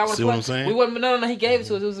 Bully. since y'all want See to what play, I'm saying? we wasn't. No, he gave it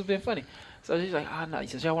to us. It was been funny. So he's like, no,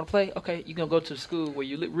 since y'all want to play, okay, you gonna go to the school where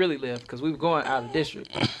you really live, because we were going out of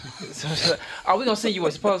district. So, we gonna send you where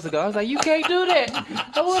you're supposed to go. I was like, you can't do that.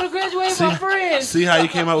 I want to graduate with my friends. See how you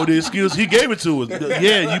came out with the excuse? He gave it to us.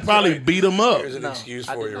 Yeah, you probably beat him up. Here's an excuse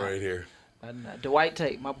for you right here. Dwight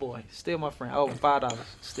Tate, my boy, still my friend. I owe him $5.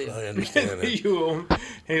 Still. I understand that. You owe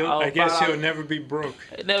him. I guess he'll never be broke.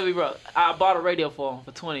 He'll never be broke. I bought a radio for him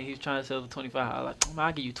for $20. He was trying to sell it for $25. I was like,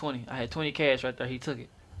 I'll give you $20. I had $20 cash right there. He took it.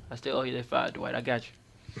 I still owe you that $5, Dwight. I got you.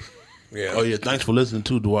 Yeah. Oh yeah, thanks for listening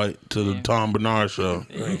to Dwight to the Tom Bernard Show.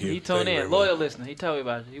 Thank you. He tuned in, loyal listener. He told me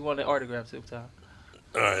about it. He wanted autographs every time.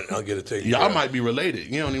 All right, I'll get it taken. Y'all might be related.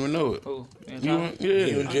 You don't even know it. Who? You and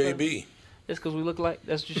JB. That's because we look like.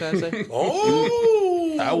 That's what you trying to say?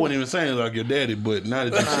 Oh, I wasn't even saying like your daddy, but now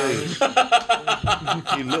that you say it,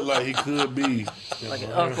 he looked like he could be. Like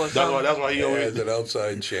an uncle or That's something. why he always has an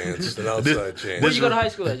outside chance. An outside chance. Where you go to high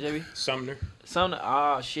school at, JB? Sumner. Sumner.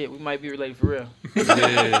 Oh shit, we might be related for real.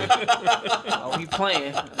 Yeah. Oh, he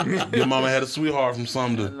playing. Your mama had a sweetheart from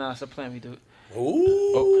Sumner. Nah, stop playing me, dude.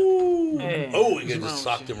 Ooh. Hey. Oh, you just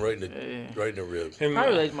socked him right in the rib. Probably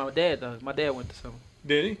related to my dad though. My dad went to Sumner.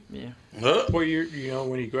 Did he? Yeah. What year? You know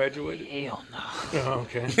when he graduated? Hell no. Oh,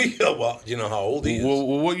 okay. Yeah, well, you know how old he is. Well,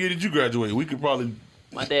 what year did you graduate? We could probably.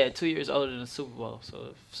 My dad 2 years older than the Super Bowl,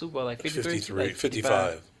 so Super Bowl like 53, 53, like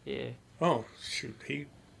 55. Yeah. Oh shoot,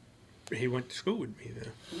 he went to school with me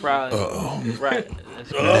then. Probably. Right.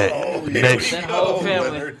 Next. That whole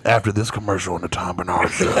family. After this commercial on the Tom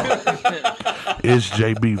Bernard Show, is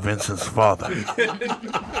JB Vincent's father?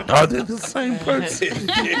 Are they the same person?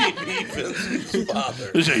 JB Vincent's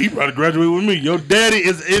father. He probably graduated with me. Your daddy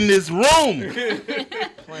is in this room.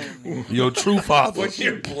 Your true father. What's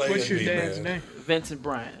your dad's name? Vincent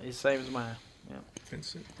Bryant. It's the same as mine. Yeah.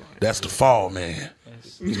 Vincent Bryant. That's the fall, man.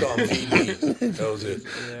 He's called VB. That was it.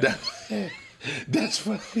 Yeah. That's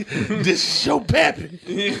funny. This is your pappy.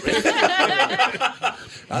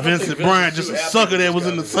 Vincent Bryant, just a sucker that was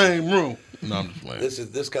in the same room. No, I'm just playing.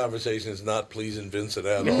 This conversation is not pleasing Vincent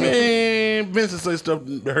at all. Man, Vincent say stuff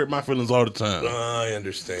that hurt my feelings all the time. I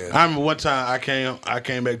understand. I remember one time I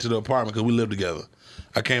came back to the apartment because we lived together.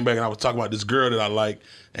 I came back and I was talking about this girl that I like,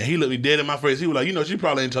 and he looked me dead in my face. He was like, she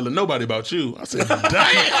probably ain't telling nobody about you. I said, damn.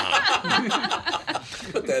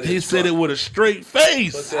 He said it with a straight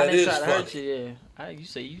face. I didn't try to hurt you, yeah. You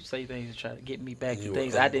say things to try to get me back to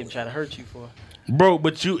things I didn't try to hurt you for. Bro,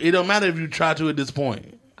 but it don't matter if you try to at this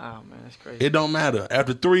point. Oh, man, that's crazy. It don't matter.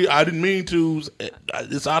 After 3, I didn't mean to.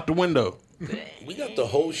 It's out the window. We got the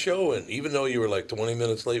whole show, and even though you were like 20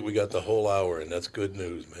 minutes late, we got the whole hour, and that's good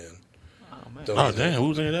news, man. Oh, damn. Who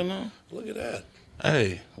was in that long? Look at that.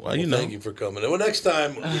 Hey, well, you know. Thank you for coming. Well, next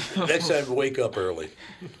time, wake up early.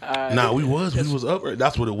 Nah, we was up.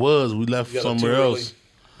 That's what it was. We left somewhere else.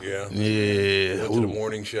 Yeah. Yeah. Went to the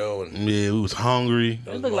morning show. And we was hungry.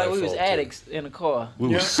 It looked like we was addicts in the car. We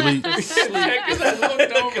was asleep. This is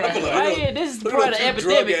part of the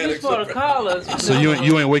epidemic. You're supposed to call us. So you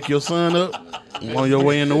ain't wake your son up on your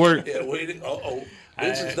way into work? Yeah, wait.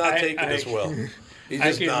 Vincent's not taking this well. He's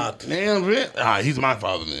just not. Damn, he's my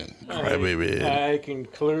father then. Right, baby. I can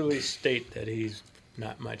clearly state that he's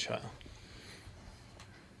not my child.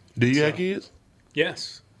 Do you have kids?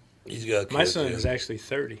 Yes. He's got kids. My son is actually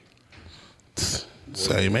 30.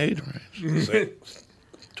 Same age range.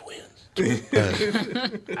 Twins.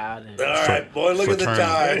 All right, boy, look at the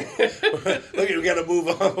time. Look, we got to move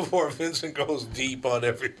on before Vincent goes deep on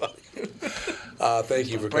everybody. Thank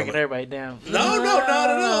you for breaking coming. everybody down. No, not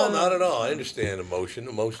at all. I understand emotion.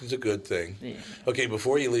 Emotion's a good thing. Yeah. Okay,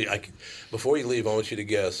 before you leave, I want you to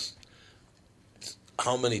guess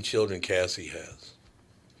how many children Cassie has.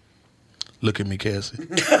 Look at me, Cassie.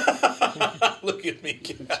 Look at me,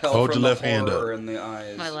 Cassie. Hold your left hand up. In the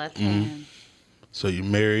eyes. My left hand. So you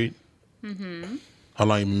married? Mm-hmm. How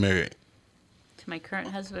long you been married? To my current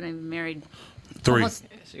husband, I've been married 3.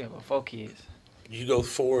 She got about 4 kids. You go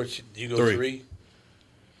 4. You go 3.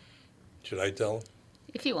 Should I tell him?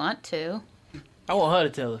 If you want to. I want her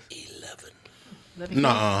to tell us. 11.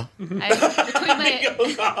 Nuh-uh. Between my,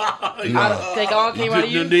 They all came out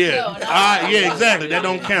of you? Yeah, exactly. That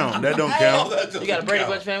don't count. That don't count. You got a Brady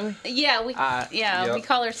Bunch family? Yeah, we Yep. we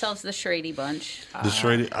call ourselves the Schrady Bunch. The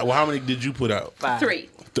Shreddy. Well, how many did you put out? 5. 3.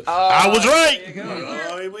 I was right.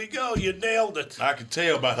 Oh, here we go. You nailed it. I could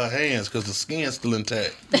tell by her hands because the skin's still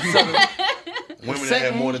intact. Women that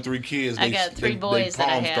have more than 3 kids, I got 3 boys their that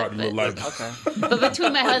I palms have, start to look like But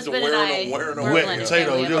between my husband and I, wearing a we're wet blended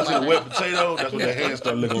potato. family. You ever seen a wet potato? That's what their hands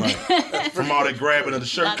start looking like. From all that grabbing of the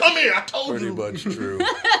shirt. Come here, I told Pretty you. much true.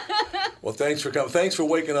 Well, thanks for coming. Thanks for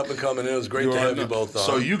waking up and coming in. It was great to have you both on.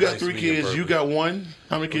 So you got Nice 3 to meet you kids. You got 1.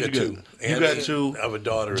 How many kids you got? You got 2. I have a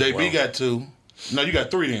daughter. JB as well. got 2. No, you got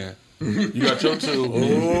 3 then. You got your 2.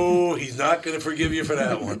 Oh, he's not going to forgive you for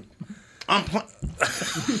that one.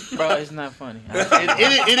 Bro, it's not funny.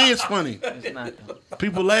 It is funny. It's not though.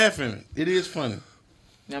 People laughing. It is funny.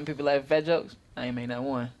 Young people laugh at fat jokes. I ain't made not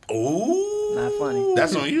one. Ooh. Not funny.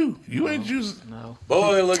 That's on you. You ain't just. No.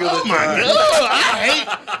 Boy, look at Oh the my time. God.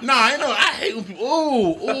 I hate when people.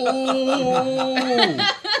 Ooh.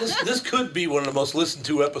 This could be one of the most listened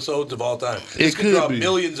to episodes of all time. This It could draw be.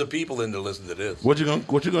 millions of people in to listen to this. What you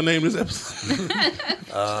gonna name this episode?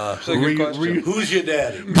 That's a good question. Who's your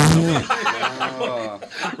daddy?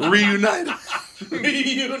 Reunited.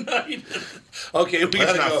 Reunited. Okay, we That's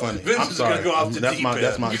gotta not go. funny. Vince I'm is sorry. gonna go off the That's deep my.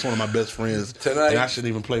 end. It's one of my best friends. Tonight- and I shouldn't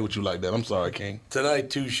even play with you like that. I'm sorry, King. Tonight,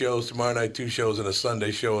 2 shows. Tomorrow night, 2 shows, and a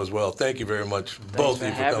Sunday show as well. Thank you very much, both of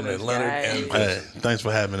you, for having coming us, in. Leonard guys. and Hey, Vince. thanks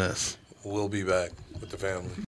for having us. We'll be back with the family.